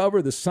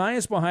discover the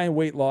science behind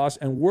weight loss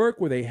and work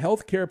with a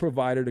healthcare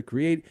provider to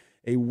create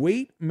a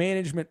weight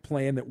management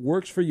plan that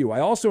works for you.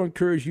 I also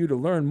encourage you to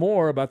learn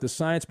more about the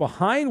science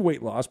behind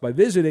weight loss by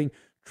visiting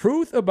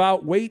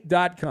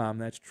truthaboutweight.com.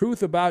 That's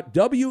truthabout,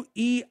 WEIGHT.com.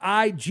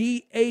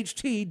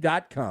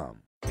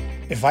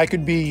 If I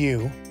could be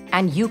you.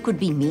 And you could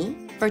be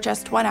me for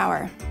just 1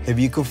 hour. If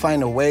you could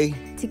find a way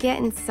to get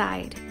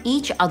inside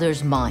each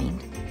other's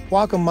mind.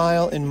 Walk a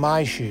mile in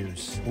my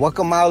shoes. Walk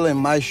a mile in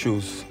my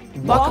shoes.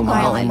 Walk a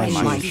mile in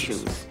my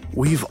shoes.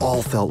 We've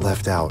all felt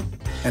left out.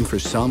 And for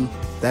some,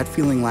 that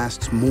feeling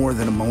lasts more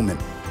than a moment.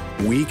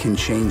 We can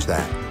change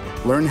that.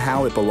 Learn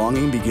how at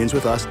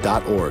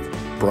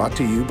belongingbeginswithus.org. Brought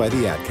to you by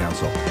the Ad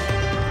Council.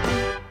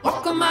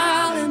 Walk a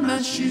mile in my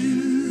shoes.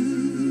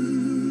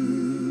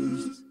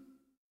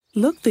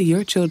 Look through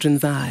your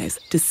children's eyes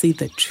to see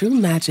the true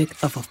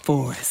magic of a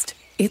forest.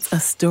 It's a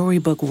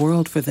storybook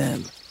world for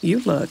them. You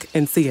look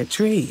and see a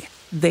tree.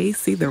 They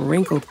see the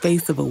wrinkled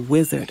face of a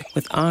wizard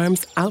with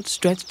arms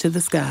outstretched to the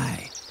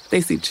sky.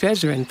 They see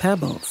treasure in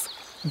pebbles.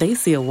 They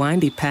see a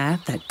windy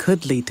path that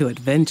could lead to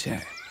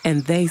adventure.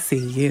 And they see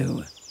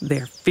you,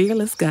 their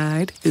fearless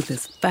guide through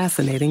this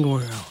fascinating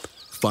world.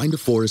 Find a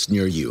forest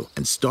near you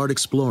and start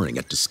exploring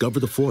at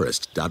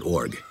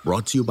discovertheforest.org.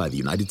 Brought to you by the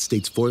United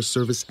States Forest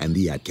Service and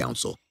the Ad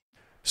Council.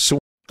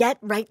 Get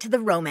right to the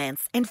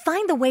romance and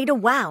find the way to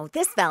wow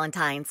this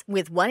Valentine's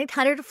with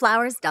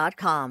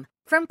 1-800-Flowers.com.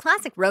 From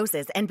classic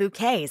roses and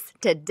bouquets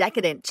to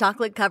decadent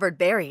chocolate-covered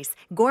berries,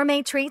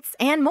 gourmet treats,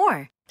 and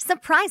more.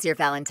 Surprise your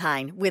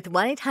Valentine with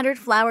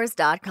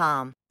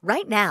 1-800-Flowers.com.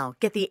 Right now,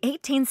 get the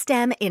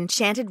 18-stem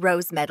Enchanted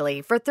Rose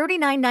Medley for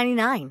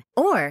 $39.99.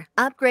 Or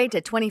upgrade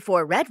to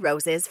 24 red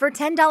roses for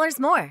 $10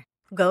 more.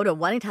 Go to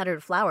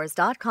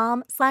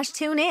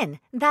 1-800-Flowers.com/tune-in.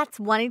 That's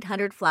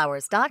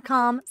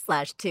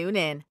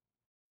 1-800-Flowers.com/tune-in.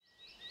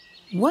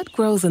 What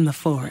grows in the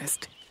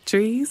forest?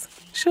 Trees?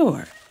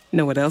 Sure.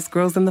 Know what else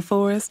grows in the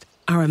forest?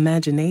 Our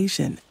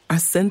imagination, our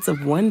sense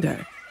of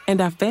wonder,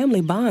 and our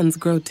family bonds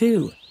grow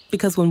too.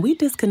 Because when we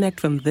disconnect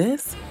from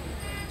this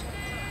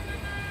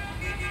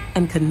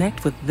and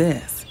connect with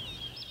this,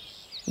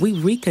 we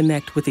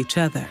reconnect with each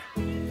other.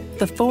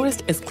 The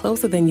forest is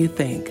closer than you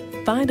think.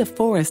 Find a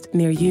forest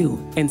near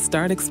you and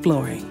start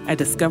exploring at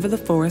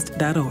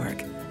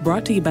discovertheforest.org.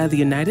 Brought to you by the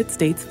United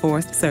States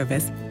Forest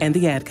Service and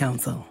the Ad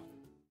Council.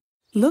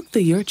 Look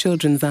through your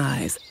children's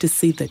eyes to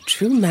see the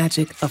true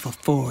magic of a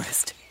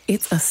forest.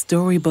 It's a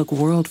storybook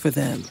world for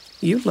them.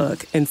 You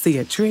look and see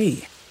a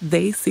tree.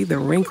 They see the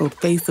wrinkled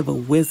face of a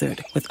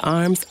wizard with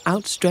arms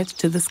outstretched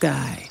to the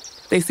sky.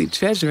 They see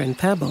treasure in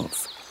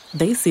pebbles.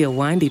 They see a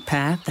windy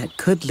path that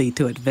could lead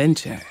to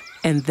adventure.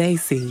 And they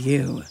see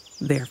you,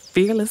 their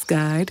fearless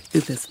guide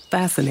through this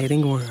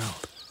fascinating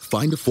world.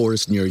 Find a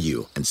forest near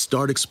you and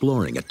start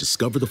exploring at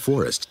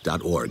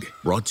discovertheforest.org.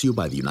 Brought to you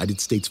by the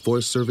United States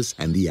Forest Service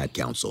and the Ad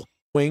Council.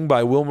 Wing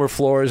by Wilmer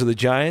Flores of the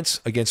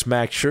Giants against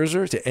Max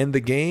Scherzer to end the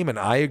game, and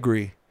I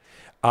agree.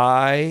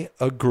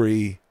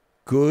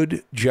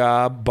 Good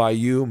job by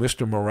you,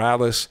 Mr.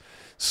 Morales.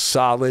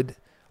 Solid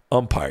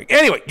umpiring.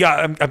 Anyway,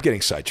 yeah, I'm getting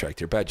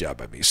sidetracked here. Bad job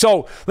by me.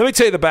 So let me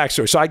tell you the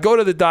backstory. So I go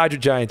to the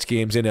Dodger-Giants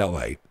games in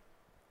L.A.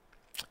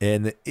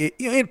 and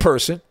in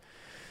person,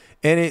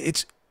 and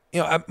it's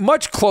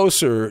much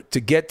closer to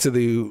get to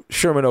the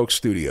Sherman Oaks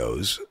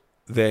studios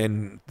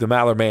than the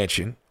Maller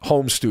Mansion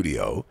home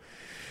studio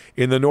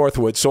in the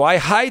Northwoods. So I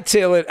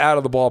hightail it out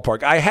of the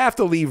ballpark. I have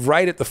to leave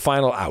right at the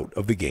final out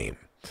of the game.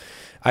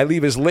 I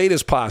leave as late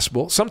as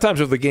possible.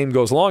 Sometimes if the game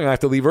goes long, I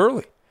have to leave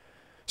early.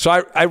 So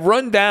I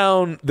run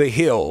down the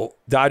hill.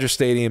 Dodger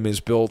Stadium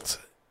is built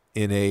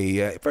in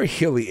a very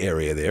hilly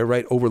area there,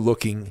 right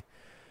overlooking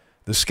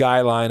the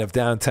skyline of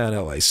downtown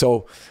LA.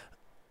 So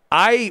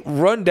I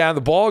run down,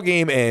 the ball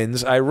game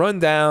ends, I run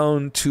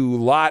down to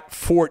lot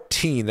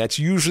 14. That's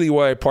usually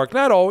where I park.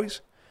 Not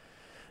always.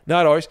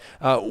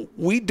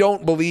 We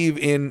don't believe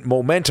in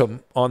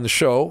momentum on the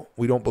show.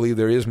 We don't believe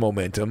there is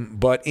momentum.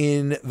 But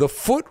in the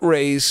foot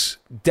race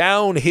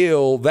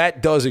downhill,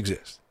 that does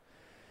exist.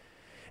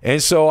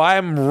 And so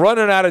I'm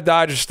running out of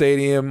Dodger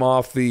Stadium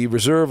off the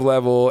reserve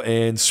level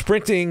and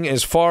sprinting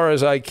as far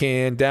as I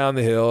can down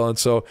the hill. And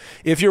so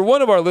if you're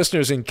one of our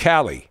listeners in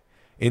Cali,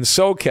 in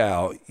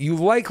SoCal, you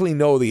likely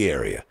know the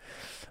area.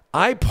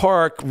 I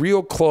park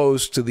real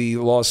close to the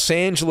Los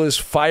Angeles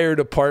Fire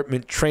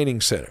Department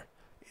Training Center.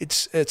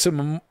 It's a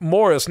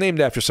memorial. It's named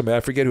after somebody.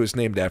 I forget who it's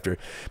named after.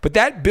 But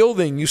that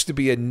building used to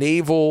be a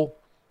Naval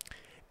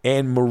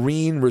and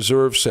Marine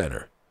Reserve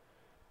Center.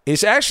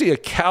 It's actually a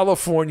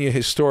California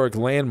historic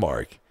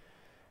landmark.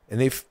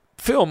 And they've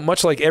filmed,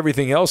 much like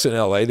everything else in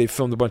L.A., they've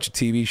filmed a bunch of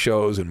TV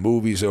shows and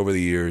movies over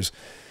the years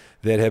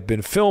that have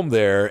been filmed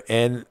there.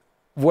 And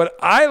what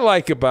I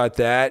like about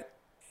that,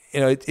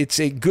 it's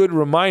a good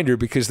reminder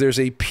because there's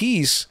a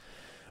piece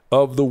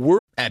of the world.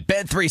 At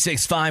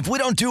Bet365, we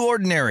don't do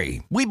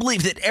ordinary. We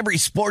believe that every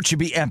sport should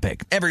be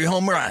epic. Every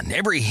home run,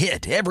 every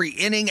hit, every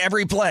inning,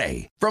 every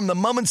play. From the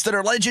moments that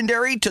are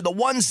legendary to the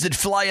ones that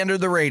fly under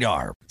the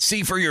radar.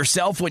 See for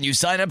yourself when you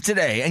sign up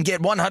today and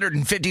get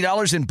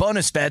 $150 in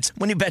bonus bets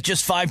when you bet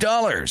just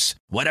 $5.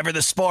 Whatever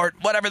the sport,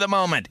 whatever the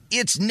moment,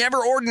 it's never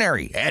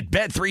ordinary at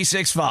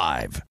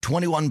Bet365.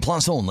 21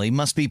 plus only.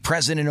 Must be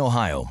present in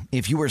Ohio.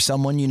 If you or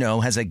someone you know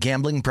has a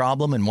gambling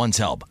problem and wants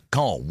help,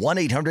 call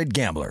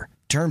 1-800-GAMBLER.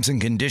 Terms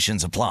and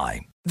conditions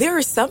apply. There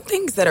are some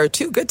things that are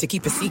too good to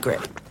keep a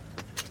secret.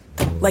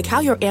 Like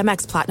how your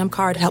Amex Platinum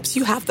card helps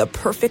you have the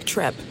perfect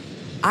trip.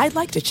 I'd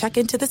like to check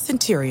into the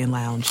Centurion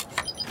Lounge.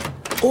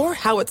 Or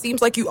how it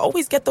seems like you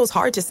always get those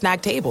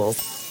hard-to-snag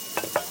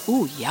tables.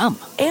 Ooh, yum.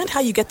 And how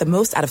you get the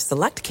most out of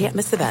select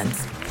can't-miss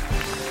events.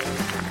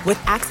 With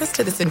access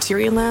to the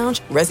Centurion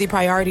Lounge, Resi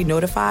Priority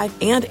Notified,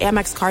 and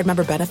Amex card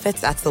member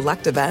benefits at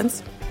select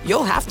events,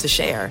 you'll have to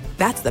share.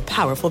 That's the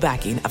powerful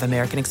backing of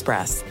American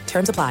Express.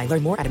 Terms apply.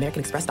 Learn more at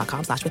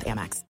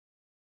americanexpress.com/withAmex.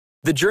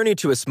 The journey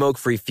to a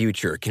smoke-free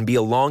future can be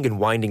a long and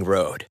winding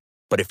road.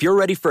 But if you're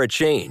ready for a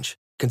change,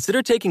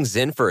 consider taking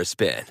Zyn for a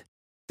spin.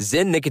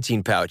 Zyn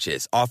nicotine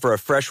pouches offer a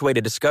fresh way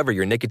to discover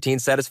your nicotine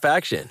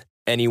satisfaction.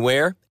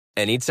 Anywhere,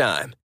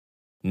 anytime.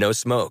 No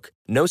smoke,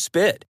 no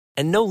spit,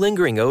 and no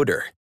lingering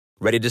odor.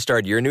 Ready to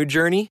start your new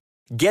journey?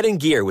 Get in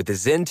gear with the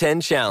Zyn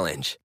 10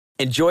 Challenge.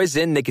 Enjoy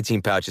Zyn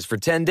nicotine pouches for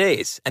 10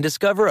 days and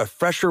discover a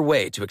fresher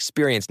way to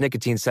experience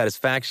nicotine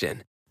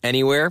satisfaction.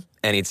 Anywhere,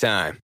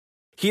 anytime.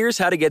 Here's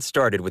how to get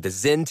started with the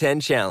Zyn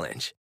 10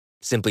 Challenge.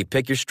 Simply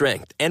pick your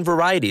strength and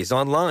varieties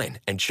online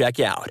and check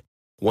out.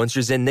 Once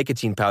your Zyn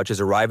nicotine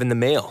pouches arrive in the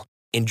mail,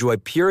 enjoy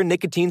pure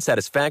nicotine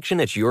satisfaction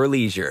at your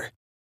leisure.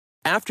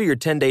 After your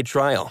 10-day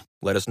trial,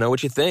 let us know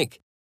what you think.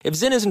 If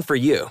Zyn isn't for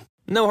you,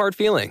 no hard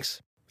feelings.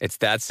 It's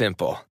that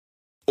simple.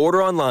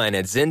 Order online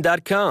at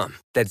Zyn.com,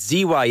 that's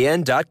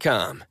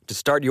ZYN.com, to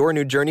start your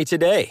new journey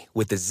today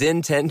with the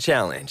Zyn 10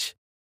 Challenge.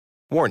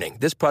 Warning,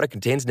 this product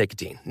contains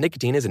nicotine.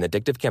 Nicotine is an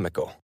addictive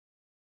chemical.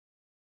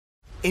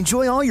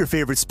 Enjoy all your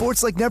favorite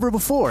sports like never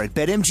before at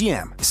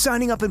BetMGM.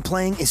 Signing up and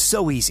playing is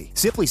so easy.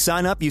 Simply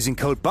sign up using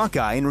code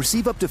Buckeye and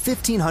receive up to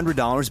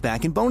 $1,500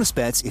 back in bonus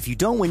bets if you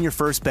don't win your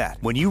first bet.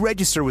 When you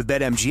register with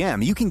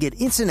BetMGM, you can get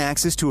instant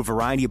access to a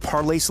variety of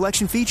parlay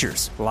selection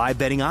features, live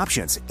betting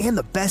options, and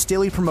the best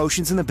daily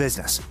promotions in the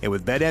business. And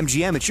with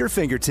BetMGM at your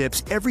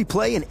fingertips, every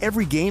play and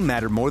every game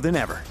matter more than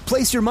ever.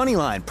 Place your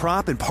moneyline,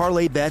 prop, and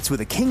parlay bets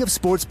with the king of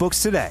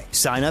sportsbooks today.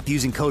 Sign up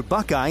using code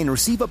Buckeye and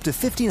receive up to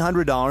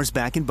 $1,500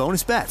 back in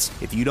bonus bets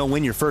if you don't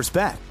win your first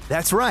bet.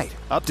 That's right,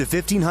 up to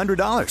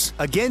 $1,500.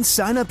 Again,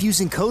 sign up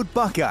using code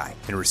Buckeye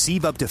and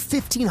receive up to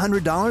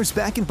 $1,500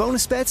 back in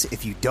bonus bets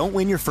if you don't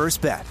win your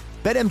first bet.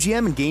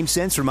 BetMGM and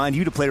GameSense remind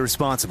you to play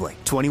responsibly.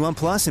 21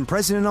 plus and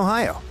present in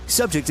Ohio.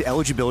 Subject to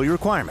eligibility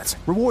requirements.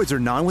 Rewards are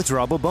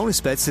non-withdrawable bonus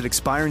bets that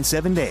expire in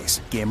 7 days.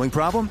 Gambling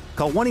problem?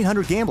 Call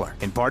 1-800-GAMBLER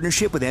in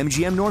partnership with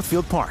MGM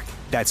Northfield Park.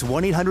 That's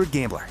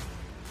 1-800-GAMBLER.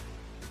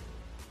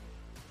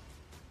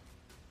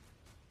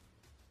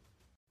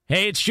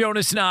 Hey, it's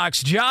Jonas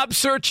Knox. Job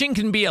searching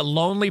can be a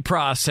lonely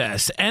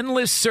process.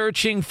 Endless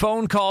searching,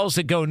 phone calls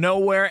that go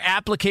nowhere,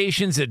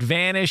 applications that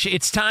vanish.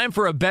 It's time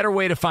for a better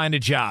way to find a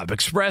job.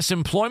 Express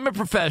Employment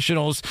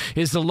Professionals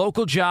is the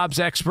local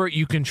jobs expert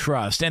you can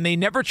trust, and they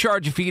never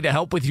charge a fee to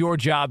help with your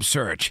job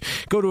search.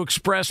 Go to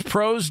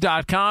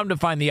expresspros.com to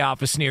find the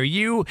office near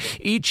you.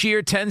 Each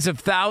year, tens of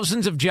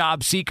thousands of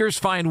job seekers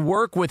find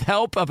work with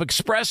help of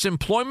Express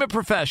Employment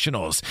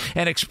Professionals,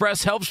 and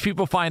Express helps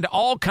people find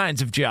all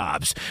kinds of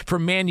jobs,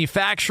 from manufacturing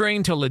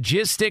to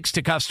logistics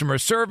to customer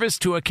service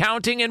to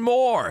accounting and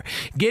more.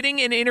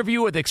 Getting an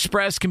interview with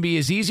Express can be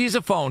as easy as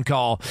a phone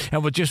call,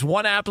 and with just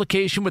one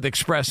application with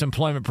Express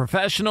Employment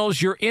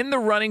Professionals, you're in the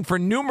running for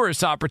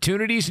numerous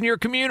opportunities in your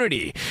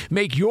community.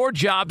 Make your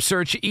job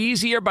search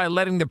easier by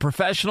letting the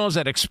professionals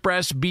at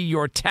Express be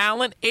your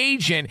talent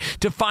agent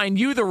to find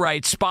you the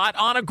right spot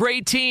on a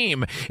great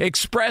team.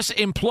 Express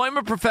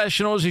Employment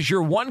Professionals is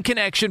your one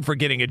connection for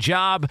getting a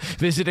job.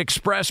 Visit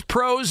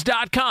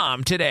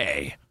expresspros.com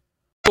today.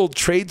 World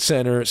Trade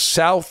Center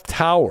South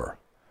Tower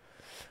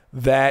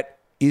that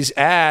is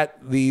at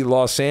the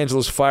Los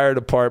Angeles Fire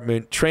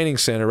Department Training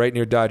Center right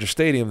near Dodger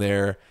Stadium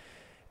there,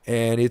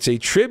 and it's a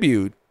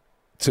tribute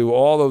to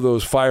all of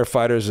those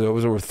firefighters. There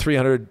was over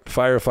 300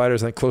 firefighters,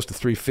 I think close to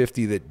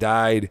 350 that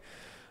died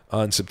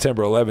on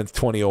September 11th,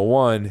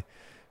 2001,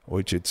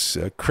 which it's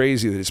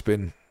crazy that it's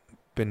been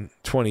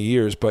 20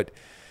 years, but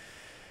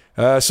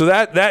so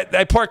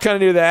that part kind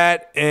of near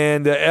that,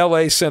 and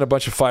L.A. sent a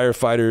bunch of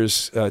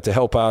firefighters to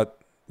help out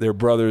their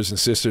brothers and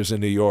sisters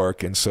in New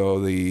York, and so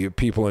the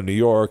people in New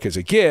York, as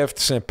a gift,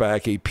 sent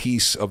back a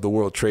piece of the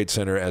World Trade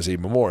Center as a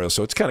memorial.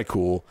 So it's kind of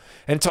cool,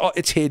 and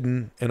it's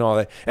hidden and all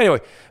that. Anyway,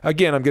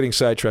 again, I'm getting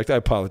sidetracked. I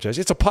apologize.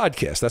 It's a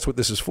podcast. That's what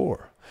this is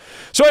for.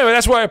 So anyway,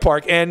 that's where I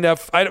park. And I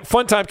had a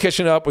fun time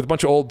catching up with a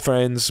bunch of old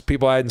friends,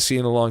 people I hadn't seen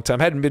in a long time.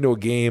 Hadn't been to a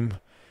game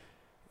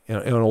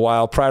in a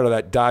while prior to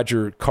that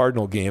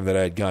Dodger-Cardinal game that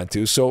I had gone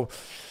to. So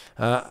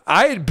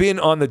I had been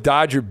on the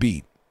Dodger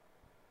beat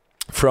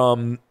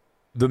from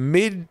the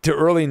mid to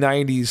early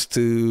 90s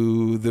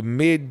to the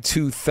mid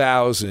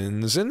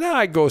 2000s, and now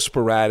I go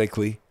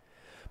sporadically.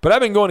 But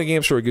I've been going to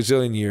games for a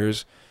gazillion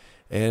years,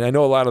 and I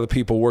know a lot of the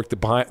people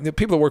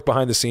that work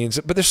behind the scenes,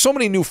 but there's so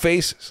many new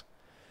faces.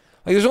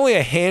 Like, there's only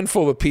a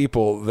handful of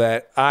people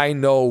that I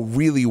know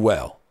really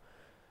well.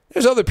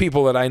 There's other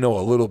people that I know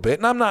a little bit,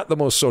 and I'm not the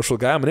most social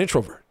guy. I'm an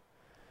introvert.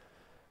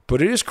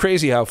 But it is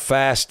crazy how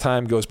fast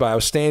time goes by. I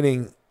was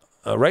standing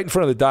right in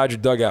front of the Dodger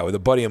dugout with a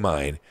buddy of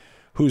mine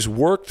who's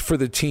worked for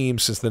the team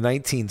since the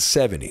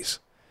 1970s.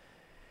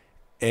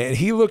 And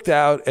he looked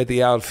out at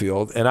the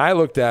outfield, and I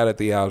looked out at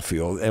the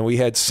outfield, and we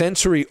had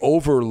sensory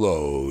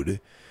overload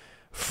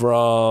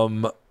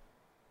from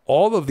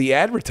all of the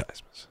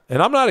advertisements.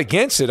 And I'm not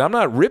against it. I'm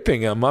not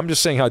ripping them. I'm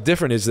just saying how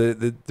different it is.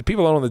 The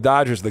people that own the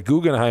Dodgers, the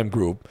Guggenheim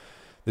Group,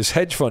 this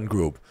hedge fund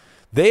group,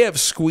 they have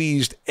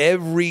squeezed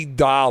every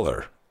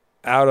dollar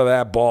out of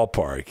that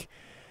ballpark.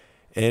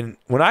 And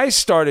when I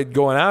started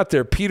going out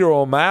there, Peter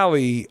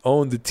O'Malley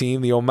owned the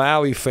team, the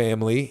O'Malley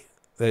family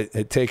that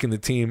had taken the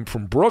team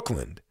from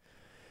Brooklyn.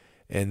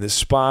 And the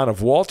spawn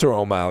of Walter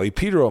O'Malley,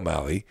 Peter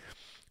O'Malley,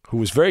 who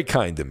was very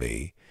kind to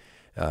me.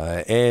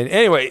 And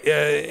anyway,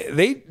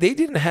 they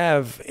didn't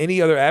have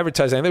any other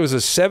advertising. There was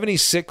a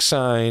 76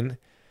 sign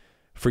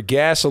for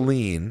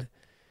gasoline,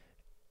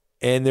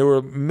 and there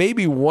were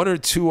maybe one or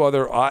two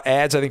other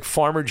ads. I think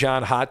Farmer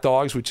John Hot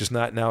Dogs, which is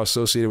not now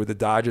associated with the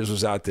Dodgers,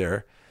 was out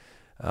there.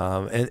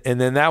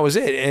 And then that was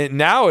it. And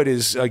now it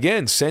is,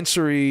 again,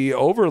 sensory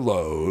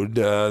overload.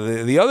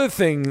 The other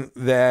thing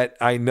that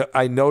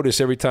I notice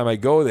every time I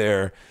go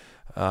there,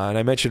 and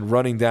I mentioned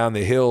running down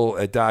the hill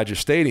at Dodger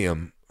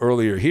Stadium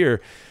earlier here,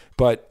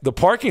 but the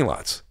parking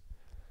lots.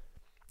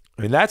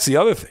 I mean, that's the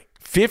other thing.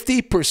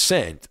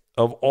 50%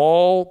 of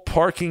all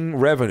parking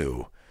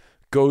revenue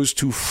goes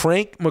to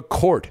Frank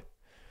McCourt,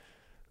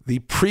 the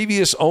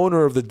previous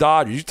owner of the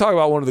Dodgers. You talk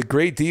about one of the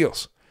great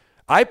deals.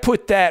 I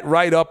put that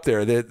right up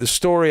there. The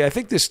story, I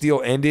think this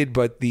deal ended,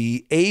 but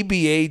the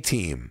ABA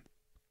team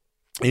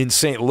in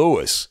St.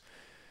 Louis,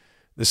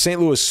 the St.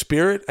 Louis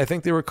Spirit, I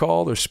think they were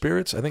called, or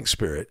Spirits, I think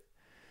Spirit.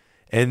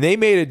 And they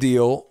made a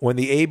deal when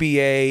the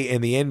ABA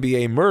and the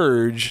NBA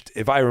merged,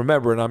 if I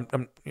remember, and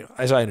I'm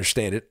as I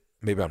understand it,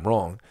 maybe I'm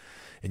wrong,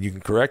 and you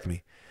can correct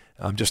me.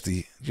 I'm just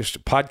a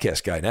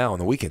podcast guy now on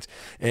the weekends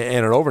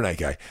and an overnight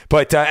guy.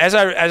 But as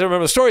I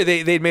remember the story,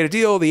 they'd made a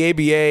deal. The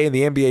ABA and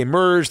the NBA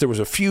merged. There was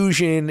a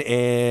fusion,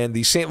 and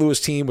the St. Louis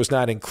team was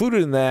not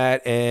included in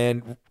that.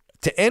 And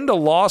to end a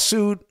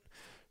lawsuit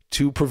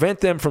to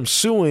prevent them from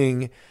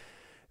suing,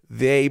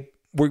 they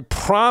were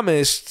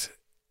promised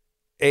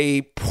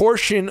a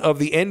portion of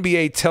the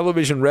NBA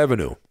television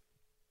revenue,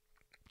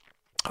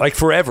 like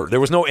forever. There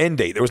was no end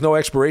date. There was no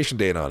expiration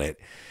date on it.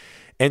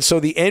 And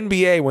so the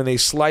NBA, when they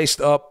sliced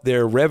up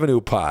their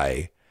revenue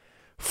pie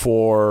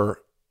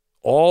for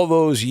all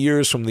those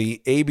years from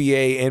the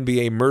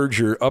ABA-NBA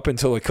merger up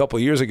until a couple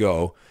of years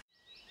ago.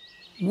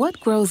 What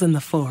grows in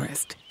the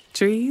forest?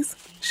 Trees?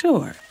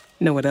 Sure.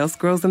 Know what else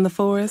grows in the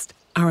forest?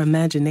 Our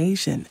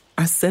imagination,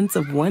 our sense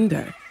of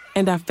wonder,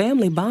 and our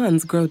family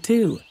bonds grow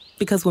too.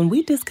 Because when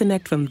we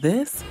disconnect from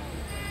this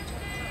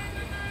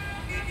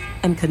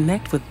and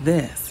connect with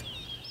this,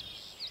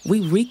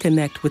 we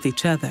reconnect with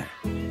each other.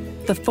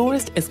 The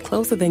forest is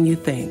closer than you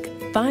think.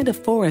 Find a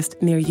forest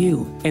near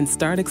you and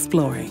start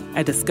exploring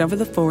at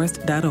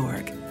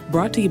discovertheforest.org.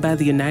 Brought to you by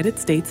the United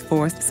States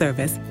Forest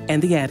Service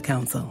and the Ad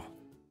Council.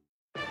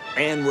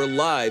 And we're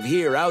live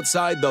here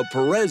outside the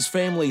Perez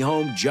family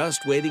home,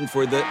 just waiting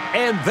for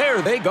and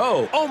there they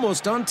go,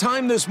 almost on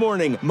time this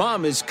morning.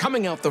 Mom is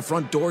coming out the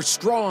front door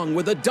strong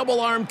with a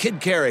double-arm kid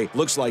carry.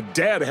 Looks like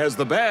Dad has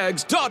the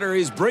bags. Daughter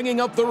is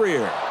bringing up the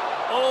rear.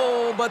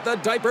 Oh, but the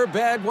diaper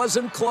bag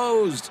wasn't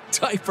closed.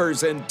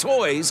 Diapers and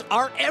toys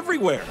are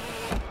everywhere.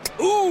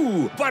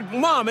 Ooh, but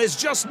Mom has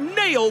just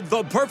nailed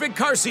the perfect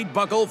car seat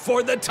buckle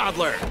for the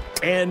toddler.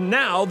 And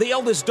now the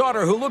eldest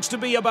daughter, who looks to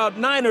be about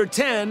 9 or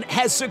 10,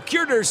 has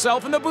secured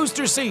herself in the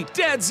booster seat.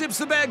 Dad zips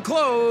the bag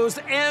closed,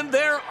 and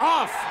they're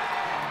off.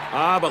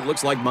 But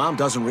looks like Mom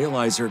doesn't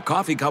realize her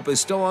coffee cup is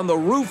still on the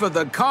roof of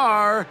the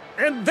car.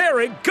 And there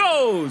it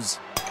goes.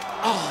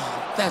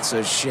 Oh, that's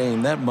a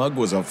shame. That mug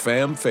was a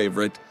fam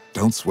favorite.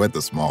 Don't sweat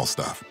the small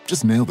stuff.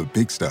 Just nail the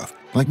big stuff.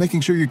 Like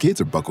making sure your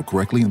kids are buckled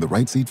correctly in the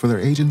right seat for their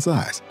age and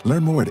size.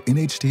 Learn more at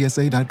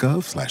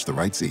nhtsa.gov/the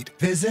right seat.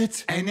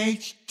 Visit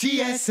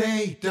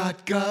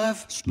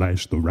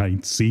nhtsa.gov/the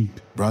right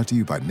seat. Brought to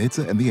you by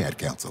NHTSA and the Ad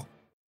Council.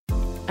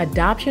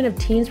 Adoption of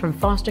teens from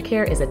foster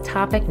care is a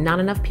topic not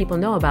enough people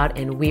know about,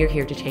 and we're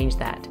here to change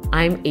that.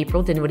 I'm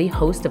April Dinwiddie,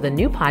 host of the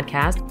new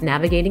podcast,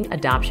 Navigating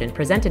Adoption,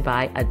 presented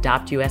by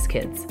Adopt US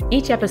Kids.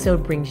 Each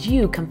episode brings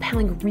you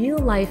compelling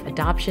real-life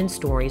adoption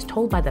stories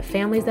told by the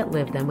families that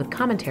live them with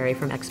commentary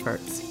from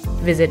experts.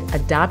 Visit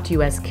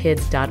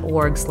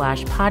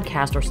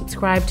adoptuskids.org/podcast or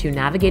subscribe to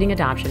Navigating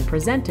Adoption,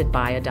 presented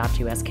by Adopt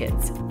US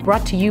Kids.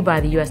 Brought to you by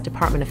the U.S.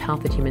 Department of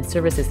Health and Human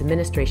Services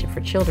Administration for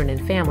Children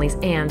and Families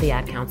and the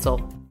Ad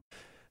Council.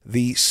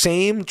 The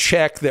same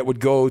check that would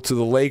go to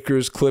the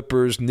Lakers,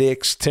 Clippers,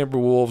 Knicks,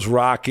 Timberwolves,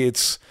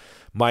 Rockets,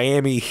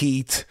 Miami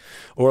Heat,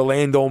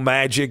 Orlando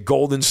Magic,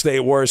 Golden State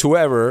Warriors,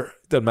 whoever,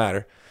 doesn't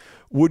matter,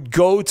 would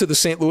go to the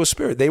St. Louis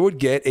Spirit. They would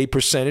get a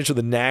percentage of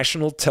the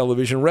national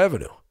television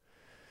revenue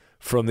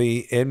from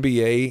the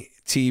NBA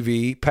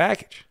TV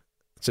package.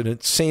 It's an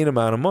insane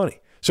amount of money.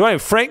 So anyway,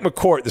 Frank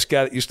McCourt, this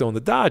guy that used to own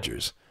the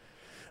Dodgers,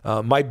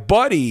 my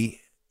buddy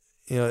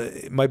we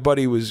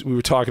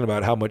were talking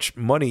about how much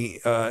money,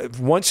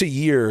 once a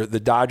year, the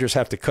Dodgers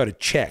have to cut a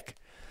check.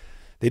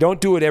 They don't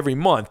do it every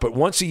month, but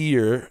once a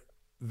year,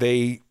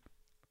 they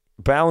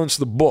balance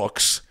the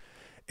books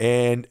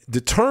and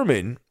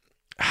determine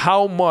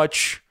how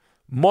much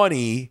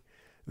money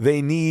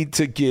they need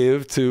to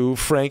give to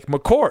Frank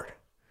McCourt.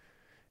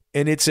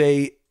 And it's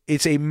a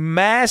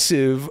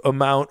massive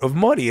amount of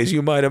money, as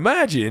you might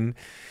imagine.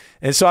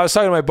 And so I was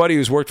talking to my buddy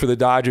who's worked for the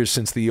Dodgers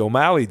since the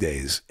O'Malley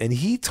days, and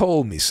he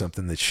told me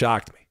something that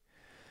shocked me.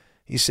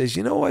 He says,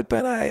 you know what,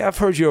 Ben, I've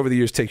heard you over the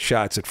years take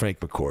shots at Frank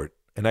McCourt,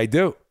 and I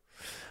do.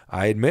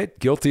 I admit,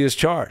 guilty as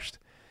charged.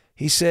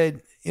 He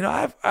said, you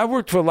know, I've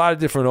worked for a lot of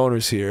different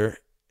owners here,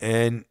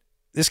 and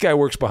this guy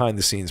works behind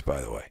the scenes, by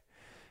the way.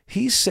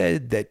 He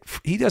said that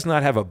he does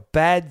not have a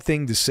bad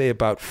thing to say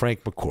about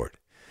Frank McCourt,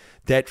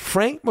 that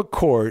Frank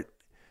McCourt,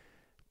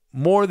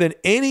 more than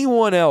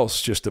anyone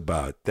else just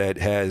about that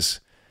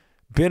has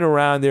been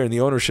around there in the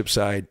ownership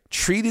side,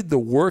 treated the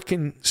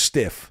working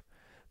stiff,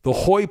 the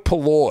hoi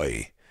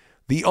polloi,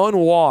 the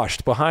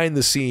unwashed behind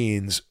the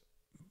scenes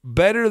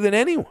better than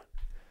anyone.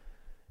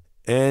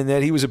 And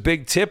that he was a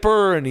big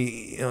tipper, and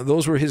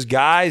those were his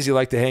guys. He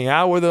liked to hang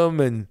out with them.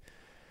 And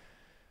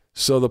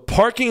so the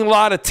parking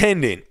lot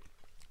attendant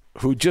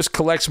who just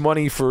collects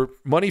money for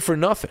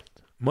nothing,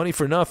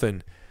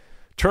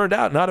 turned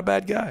out not a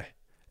bad guy.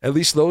 At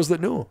least those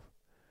that knew him.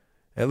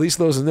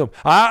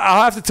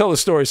 I'll have to tell the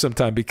story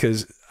sometime,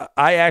 because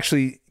I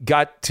actually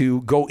got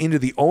to go into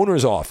the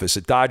owner's office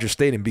at Dodger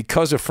Stadium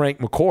because of Frank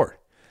McCourt.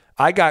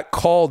 I got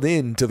called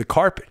onto the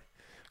carpet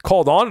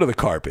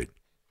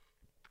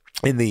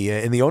in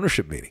the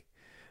ownership meeting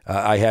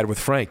I had with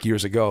Frank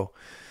years ago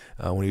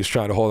when he was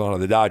trying to hold on to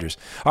the Dodgers.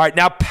 All right,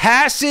 now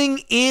passing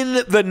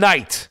in the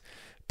night.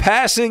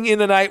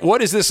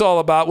 What is this all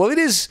about? Well,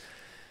 it's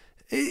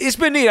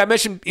been neat. I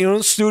mentioned,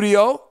 the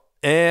studio.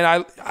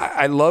 And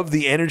I love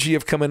the energy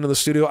of coming into the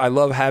studio. I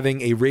love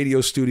having a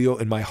radio studio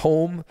in my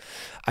home.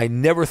 I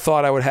never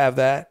thought I would have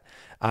that.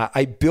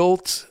 I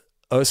built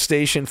a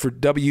station for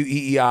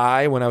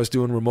WEEI when I was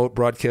doing remote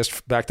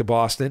broadcast back to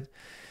Boston.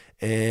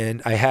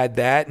 And I had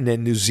that. And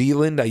then New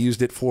Zealand, I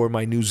used it for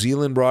my New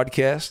Zealand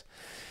broadcast.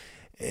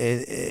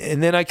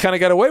 And then I kind of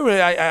got away with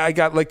it. I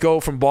got let go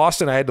from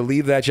Boston. I had to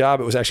leave that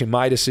job. It was actually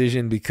my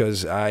decision,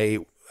 because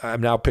I'm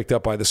now picked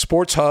up by the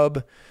Sports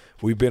Hub.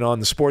 We've been on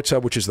the Sports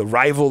Hub, which is the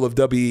rival of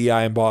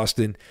WEEI in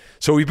Boston.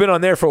 So we've been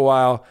on there for a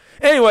while.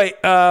 Anyway,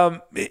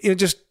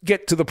 just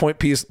get to the point,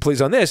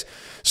 please, on this.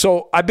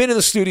 So I've been in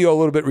the studio a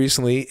little bit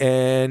recently,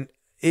 and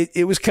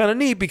it was kind of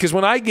neat, because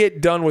when I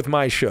get done with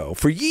my show,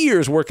 for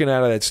years working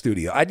out of that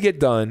studio, I'd get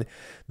done,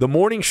 the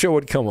morning show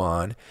would come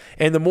on,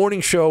 and the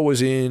morning show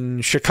was in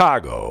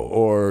Chicago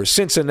or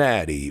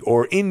Cincinnati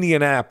or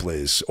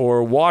Indianapolis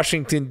or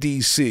Washington,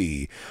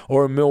 D.C.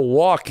 or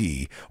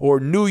Milwaukee or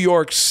New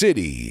York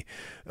City.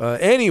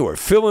 Anywhere,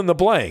 fill in the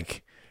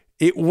blank.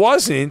 It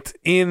wasn't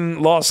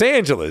in Los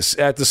Angeles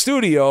at the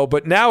studio,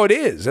 but now it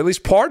is, at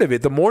least part of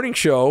it. The morning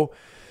show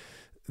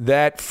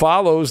that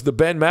follows the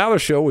Ben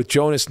Maller Show with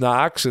Jonas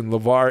Knox and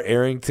LeVar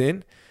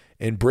Arrington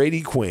and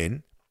Brady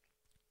Quinn,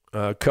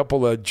 a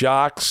couple of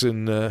jocks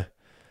and a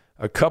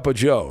cup of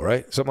Joe,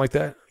 right? Something like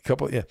that?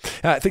 Yeah.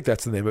 I think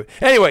that's the name of it.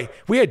 Anyway,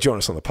 we had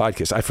Jonas on the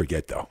podcast. I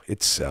forget, though.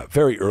 It's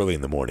very early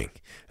in the morning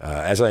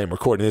as I am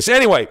recording this.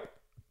 Anyway,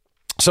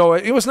 so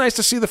it was nice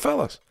to see the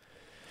fellas.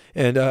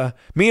 And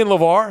me and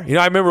LeVar,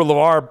 I remember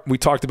LeVar, we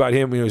talked about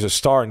him when he was a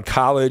star in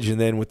college and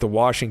then with the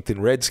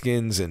Washington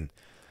Redskins. And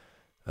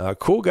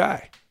cool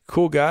guy,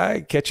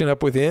 catching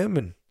up with him.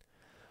 And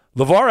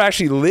LeVar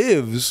actually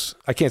lives,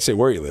 I can't say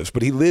where he lives,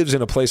 but he lives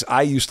in a place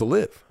I used to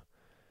live.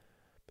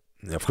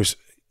 And of course,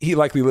 he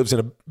likely lives in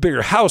a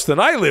bigger house than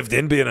I lived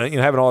in, being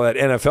having all that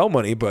NFL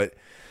money. But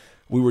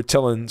we were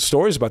telling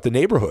stories about the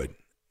neighborhood.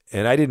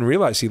 And I didn't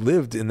realize he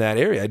lived in that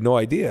area. I had no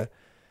idea.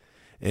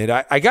 And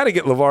I got to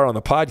get LeVar on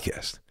the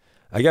podcast.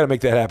 I got to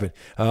make that happen.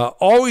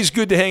 Always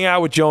good to hang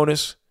out with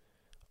Jonas.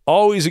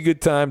 Always a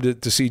good time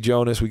to see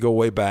Jonas. We go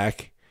way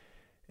back.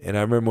 And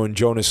I remember when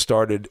Jonas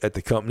started at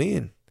the company,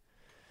 and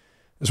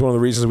That's one of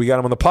the reasons we got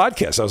him on the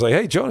podcast. I was like,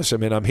 hey, Jonas,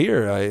 I'm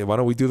here. Why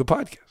don't we do the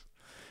podcast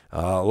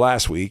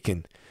last week?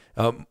 And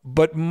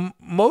but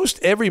most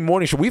every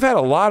morning show, we've had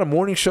a lot of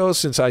morning shows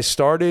since I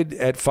started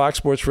at Fox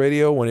Sports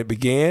Radio when it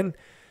began.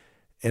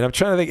 And I'm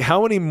trying to think,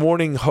 how many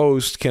morning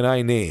hosts can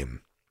I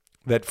name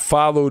that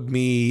followed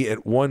me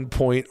at one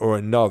point or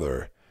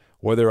another,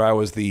 whether I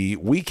was the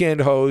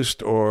weekend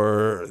host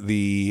or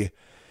the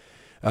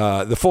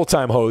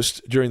full-time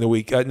host during the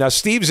week. Now,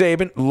 Steve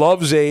Zabin,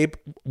 love Zabe.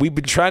 We've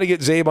been trying to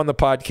get Zabe on the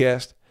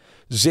podcast.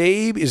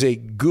 Zabe is a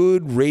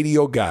good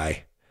radio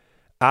guy.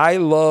 I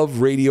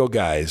love radio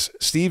guys.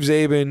 Steve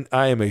Zabin,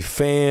 I am a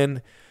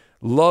fan.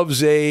 Love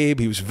Zabe.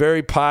 He was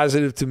very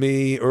positive to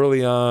me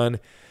early on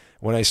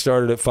when I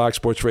started at Fox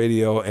Sports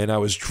Radio, and I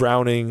was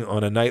drowning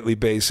on a nightly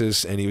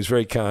basis, and he was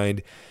very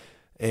kind.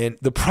 And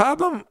the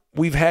problem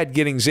we've had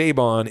getting Zabe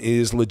on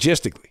is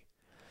logistically.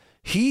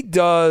 He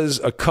does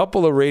a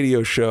couple of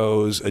radio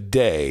shows a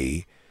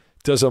day,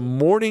 does a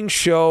morning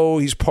show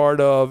he's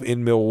part of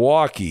in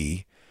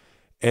Milwaukee,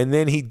 and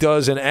then he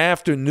does an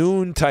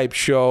afternoon type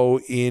show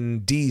in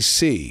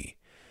D.C.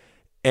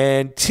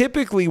 And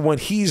typically when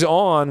he's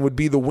on would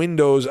be the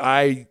windows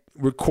I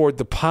record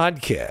the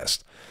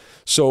podcast.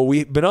 So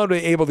we've been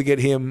able to get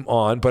him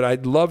on, but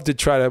I'd love to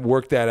try to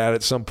work that out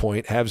at some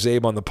point, have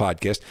Zabe on the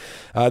podcast.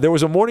 There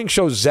was a morning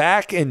show,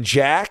 Zach and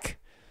Jack.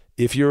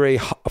 If you're a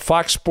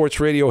Fox Sports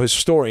Radio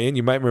historian,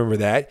 you might remember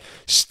that.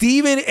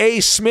 Stephen A.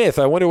 Smith,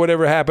 I wonder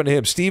whatever happened to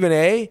him. Stephen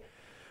A.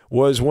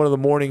 was one of the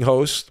morning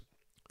hosts.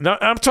 Now,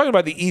 I'm talking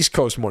about the East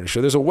Coast morning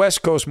show. There's a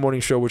West Coast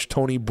morning show, which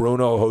Tony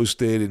Bruno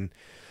hosted, and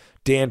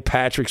Dan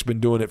Patrick's been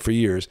doing it for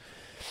years.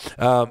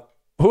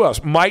 Who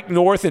else? Mike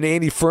North and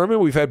Andy Furman.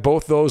 We've had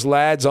both those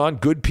lads on.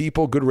 Good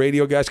people, good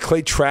radio guys.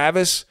 Clay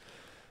Travis,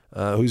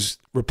 who's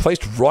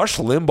replaced Rush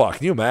Limbaugh.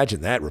 Can you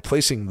imagine that?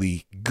 Replacing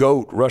the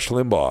GOAT, Rush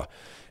Limbaugh.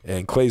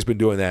 And Clay's been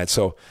doing that.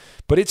 So,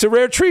 but it's a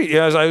rare treat. You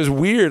know, I was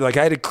weird. Like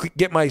I had to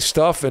get my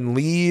stuff and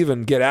leave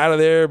and get out of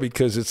there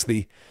because it's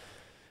the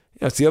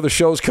other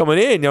shows coming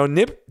in. You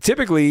know,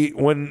 typically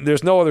when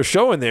there's no other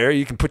show in there,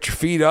 you can put your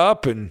feet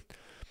up and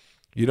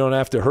you don't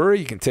have to hurry.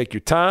 You can take your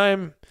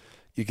time.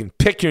 You can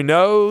pick your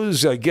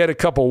nose, get a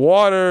cup of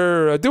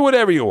water, do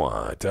whatever you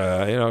want.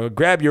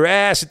 Grab your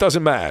ass. It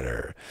doesn't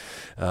matter.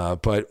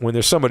 But when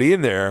there's somebody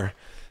in there,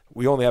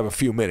 we only have a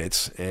few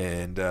minutes,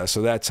 and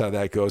so that's how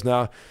that goes.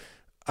 Now,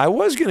 I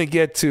was going to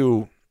get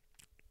to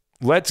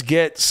let's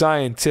get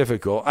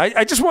scientifical.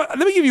 Let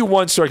me give you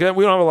one story, 'cause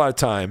we don't have a lot of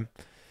time,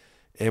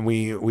 and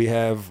we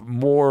have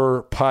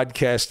more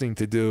podcasting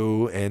to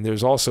do, and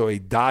there's also a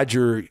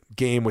Dodger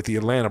game with the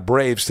Atlanta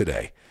Braves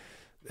today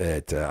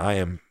that I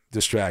am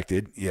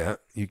distracted. Yeah,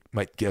 you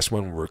might guess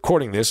when we're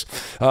recording this.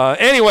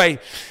 Anyway,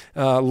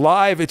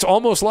 live. It's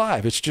almost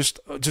live. It's just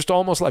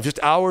almost live, just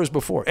hours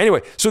before.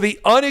 Anyway, so the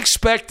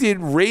unexpected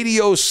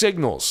radio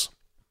signals.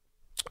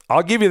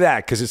 I'll give you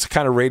that because it's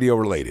kind of radio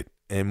related,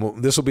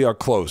 and this will be our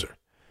closer.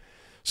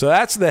 So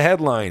that's the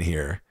headline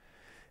here.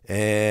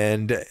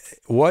 And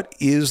what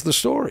is the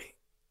story?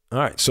 All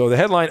right, so the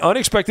headline,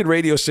 unexpected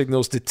radio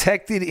signals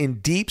detected in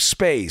deep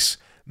space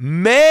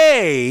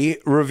may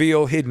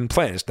reveal hidden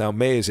planets. Now,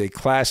 may is a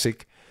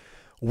classic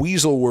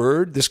weasel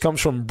word. This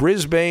comes from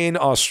Brisbane,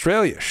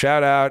 Australia.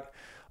 Shout out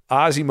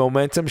Aussie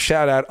Momentum.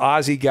 Shout out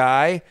Aussie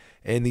Guy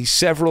and the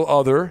several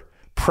other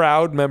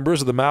proud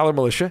members of the Maller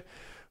Militia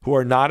who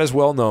are not as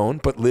well known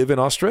but live in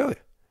Australia.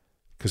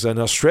 Because in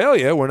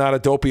Australia, we're not a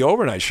dopey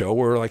overnight show.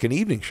 We're like an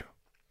evening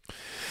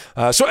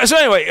show. So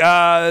anyway,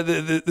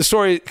 the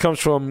story comes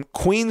from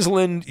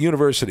Queensland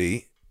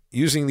University,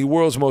 using the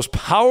world's most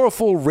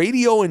powerful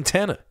radio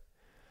antenna.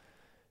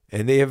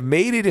 And they have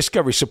made a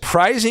discovery,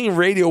 surprising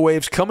radio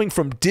waves coming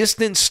from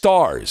distant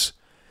stars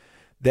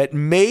that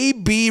may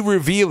be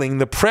revealing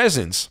the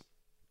presence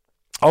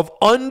of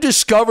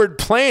undiscovered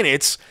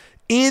planets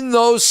in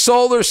those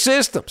solar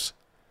systems.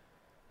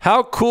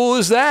 How cool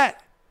is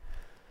that?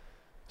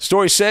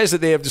 Story says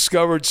that they have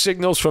discovered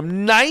signals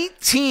from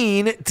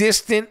 19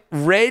 distant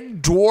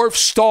red dwarf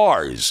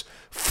stars,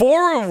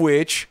 4 of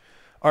which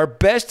are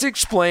best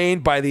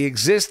explained by the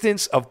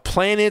existence of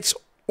planets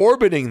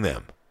orbiting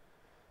them.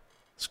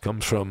 This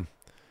comes from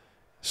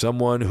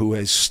someone who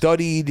has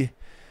studied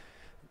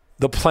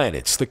the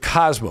planets, the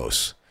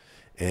cosmos,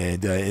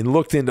 and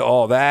looked into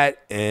all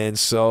that. And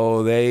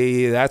so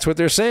that's what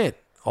they're saying,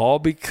 all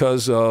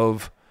because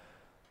of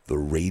the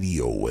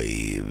radio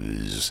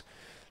waves.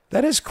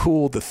 That is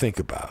cool to think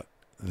about,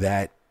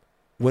 that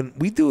when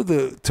we do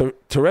the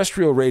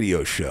terrestrial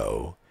radio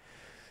show,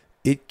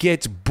 it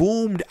gets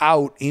boomed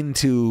out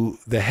into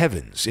the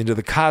heavens, into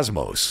the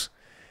cosmos.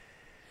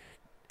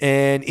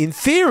 And in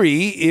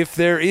theory, if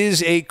there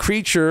is a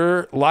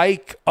creature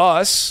like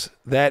us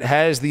that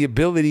has the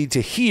ability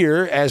to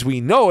hear as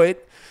we know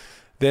it,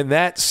 then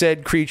that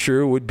said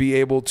creature would be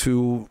able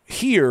to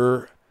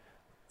hear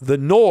the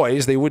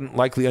noise. They wouldn't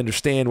likely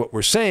understand what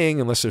we're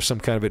saying unless there's some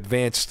kind of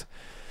advanced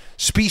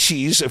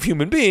species of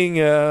human being,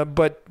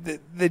 but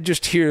they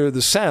just hear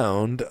the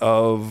sound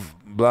of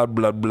blah,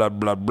 blah, blah,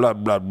 blah, blah,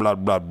 blah, blah,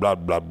 blah, blah,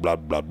 blah, blah,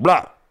 blah,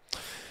 blah.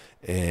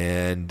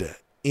 And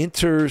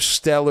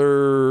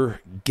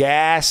interstellar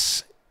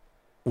gas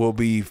will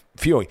be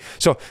fueling.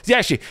 So,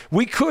 actually,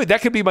 that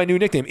could be my new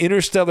nickname,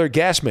 Interstellar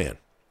Gas Man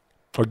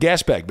or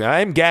Gas Bag Man.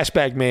 I am Gas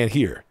Bag Man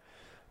here,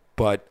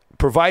 but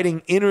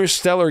providing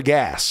interstellar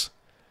gas.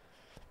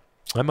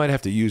 I might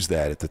have to use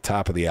that at the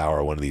top of the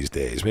hour one of these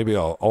days. Maybe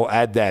I'll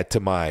add that to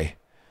my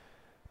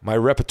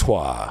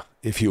repertoire,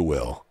 if you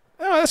will.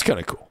 Oh, that's kind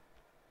of cool.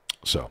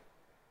 So,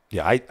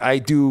 yeah, I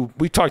do.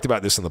 We talked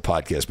about this on the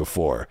podcast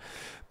before,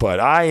 but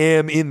I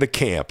am in the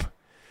camp.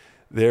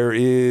 There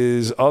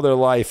is other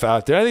life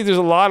out there. I think there's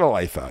a lot of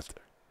life out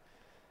there.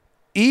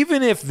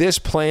 Even if this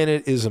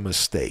planet is a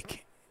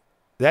mistake,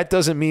 that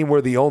doesn't mean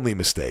we're the only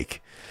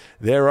mistake.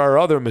 There are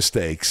other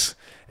mistakes,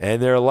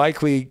 and they're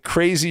likely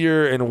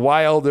crazier and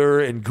wilder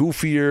and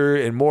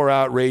goofier and more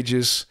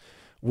outrageous.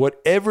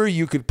 Whatever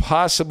you could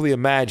possibly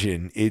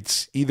imagine,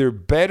 it's either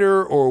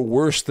better or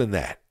worse than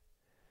that.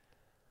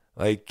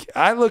 Like,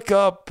 I look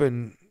up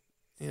and,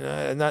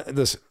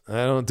 listen,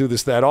 I don't do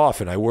this that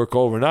often. I work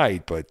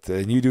overnight, but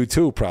and you do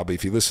too, probably,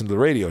 if you listen to the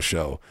radio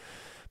show.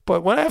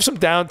 But when I have some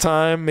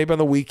downtime, maybe on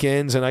the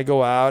weekends, and I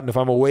go out, and if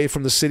I'm away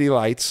from the city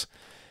lights,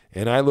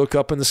 and I look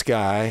up in the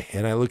sky,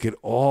 and I look at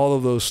all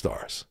of those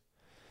stars,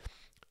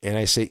 and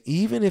I say,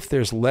 even if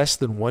there's less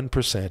than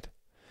 1%,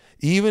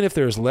 even if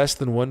there's less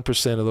than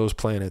 1% of those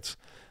planets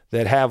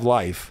that have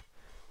life,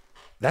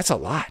 that's a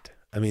lot.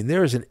 I mean,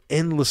 there is an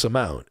endless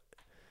amount.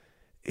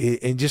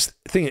 And just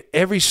think,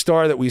 every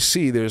star that we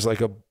see, there's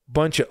like a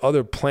bunch of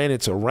other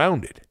planets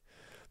around it.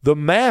 The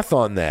math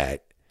on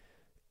that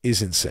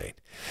is insane.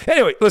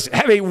 Anyway, listen,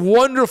 have a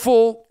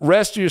wonderful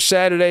rest of your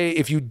Saturday.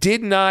 If you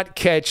did not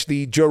catch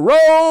the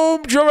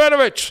Jerome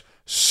Jaranovich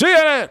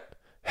CNN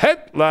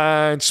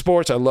Headline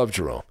Sports, I love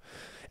Jerome.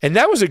 And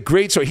that was a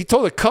great story. He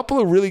told a couple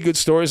of really good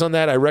stories on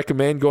that I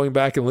recommend going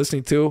back and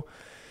listening to.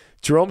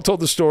 Jerome told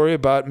the story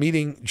about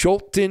meeting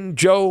Joltin'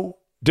 Joe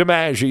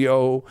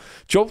DiMaggio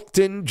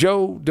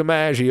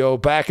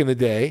back in the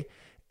day.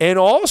 And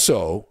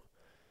also,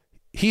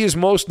 he is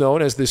most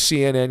known as the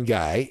CNN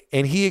guy,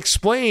 and he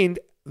explained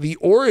the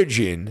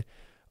origin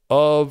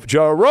of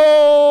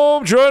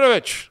Jerome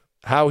Jaranovich,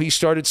 how he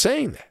started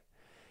saying that.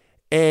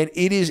 And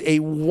it is a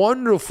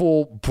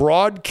wonderful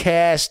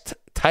broadcast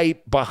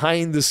type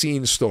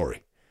behind-the-scenes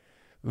story.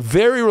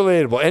 Very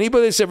relatable.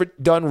 Anybody that's ever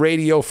done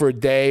radio for a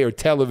day or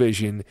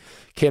television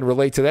can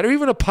relate to that, or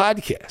even a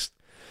podcast.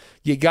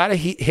 You got to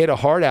hit a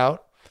hard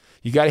out.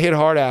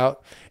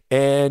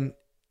 And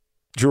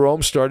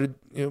Jerome started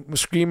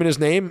screaming his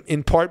name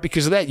in part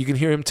because of that. You can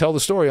hear him tell the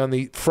story on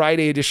the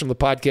Friday edition of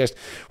the podcast.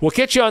 We'll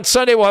catch you on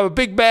Sunday. We'll have a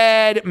big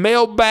bad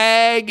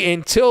mailbag.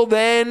 Until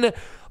then,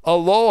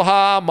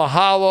 aloha,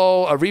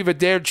 mahalo,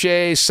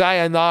 arrivederci,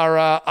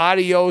 sayonara,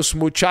 adios,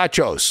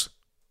 muchachos.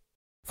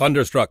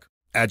 Thunderstruck.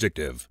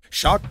 Adjective.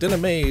 Shocked and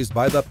amazed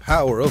by the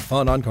power of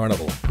fun on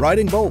Carnival.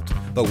 Riding Bolt,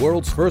 the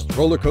world's first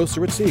roller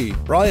coaster at sea,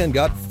 Brian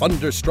got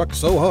thunderstruck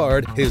so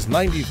hard, his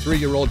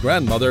 93-year-old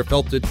grandmother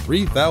felt it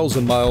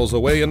 3,000 miles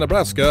away in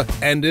Nebraska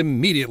and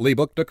immediately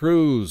booked a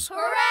cruise.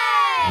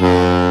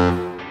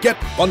 Hooray!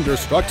 Get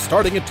thunderstruck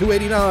starting at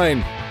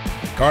 $289.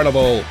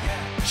 Carnival.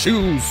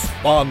 Choose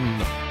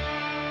fun.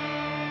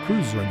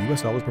 Cruises are in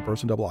U.S. dollars per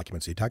person, double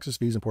occupancy. Taxes,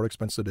 fees, and port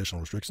expenses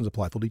additional. Restrictions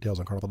apply. Full details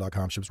on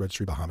Carnival.com. Ships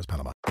registry, Bahamas,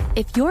 Panama.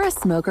 If you're a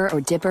smoker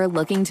or dipper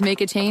looking to make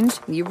a change,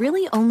 you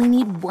really only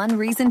need one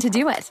reason to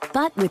do it.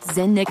 But with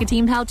Zyn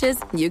nicotine pouches,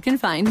 you can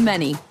find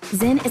many.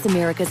 Zyn is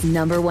America's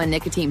 #1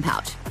 nicotine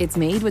pouch. It's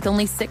made with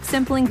only 6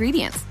 simple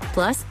ingredients.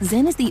 Plus,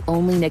 Zyn is the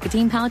only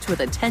nicotine pouch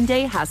with a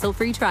 10-day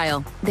hassle-free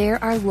trial.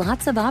 There are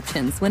lots of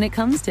options when it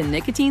comes to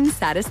nicotine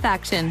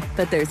satisfaction,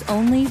 but there's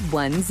only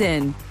one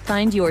Zyn.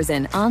 Find your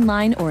Zyn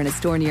online or in a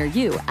store near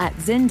you at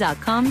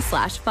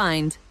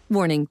zyn.com/find.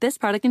 Warning, this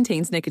product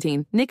contains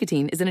nicotine.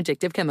 Nicotine is an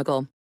addictive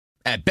chemical.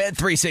 At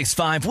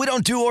Bet365, we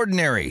don't do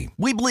ordinary.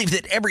 We believe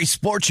that every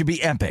sport should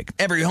be epic.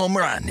 Every home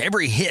run,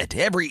 every hit,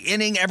 every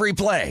inning, every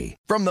play.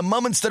 From the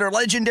moments that are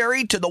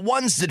legendary to the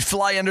ones that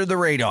fly under the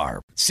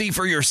radar. See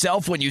for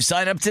yourself when you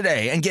sign up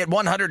today and get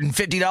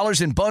 $150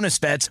 in bonus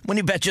bets when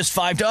you bet just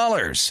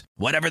 $5.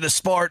 Whatever the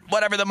sport,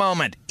 whatever the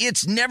moment,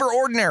 it's never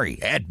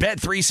ordinary at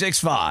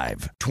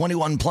Bet365.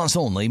 21 plus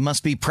only.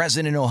 Must be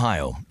present in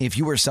Ohio. If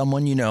you or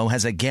someone you know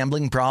has a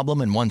gambling problem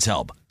and wants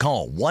help,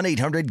 call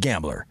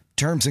 1-800-GAMBLER.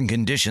 Terms and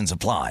conditions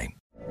apply.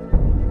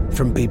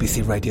 From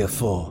BBC Radio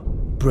 4,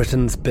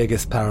 Britain's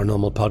biggest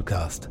paranormal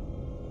podcast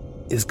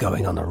is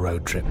going on a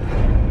road trip.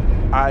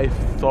 I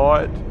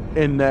thought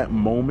in that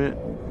moment,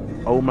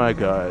 oh my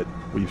God,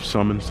 we've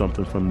summoned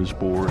something from this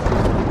board.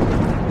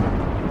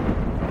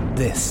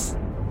 This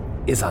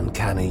is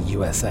Uncanny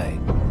USA.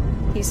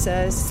 He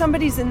says,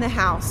 somebody's in the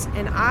house,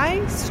 and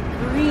I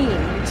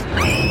screamed.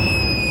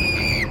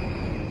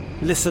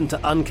 Listen to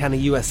Uncanny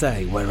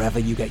USA wherever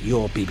you get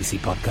your BBC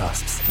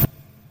podcasts,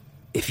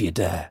 if you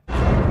dare.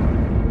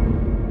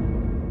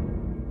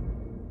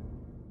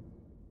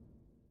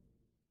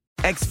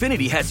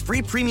 Xfinity has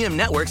free premium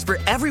networks for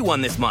everyone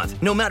this month,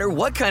 no matter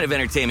what kind of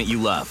entertainment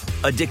you love.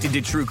 Addicted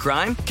to true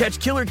crime? Catch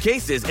killer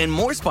cases and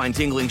more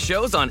spine-tingling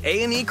shows on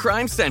A&E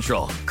Crime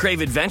Central. Crave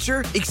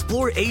adventure?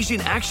 Explore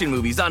Asian action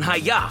movies on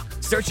Hi-Ya.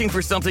 Searching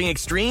for something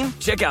extreme?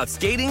 Check out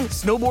skating,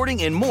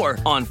 snowboarding, and more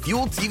on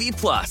Fuel TV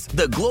Plus,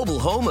 the global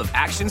home of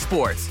action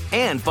sports.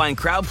 And find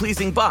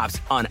crowd-pleasing bops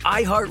on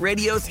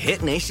iHeartRadio's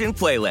Hit Nation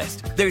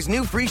playlist. There's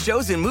new free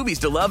shows and movies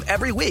to love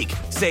every week.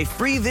 Say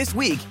free this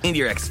week in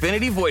your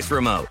Xfinity voice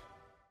remote.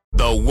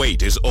 The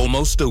wait is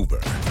almost over.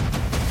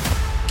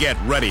 Get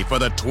ready for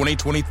the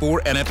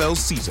 2024 NFL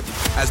season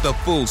as the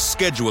full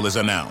schedule is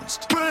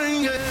announced.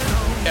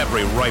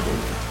 Every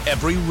rivalry,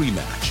 every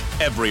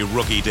rematch, every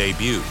rookie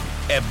debut,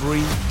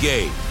 every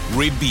game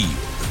revealed.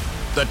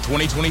 The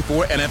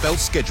 2024 NFL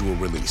schedule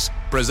release,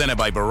 presented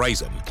by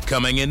Verizon,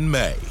 coming in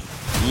May.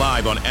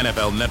 Live on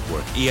NFL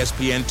Network,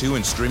 ESPN2,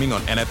 and streaming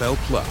on NFL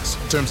Plus.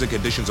 Terms and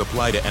conditions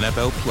apply to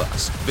NFL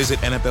Plus. Visit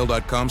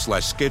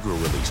NFL.com/schedule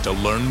release to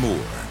learn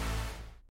more.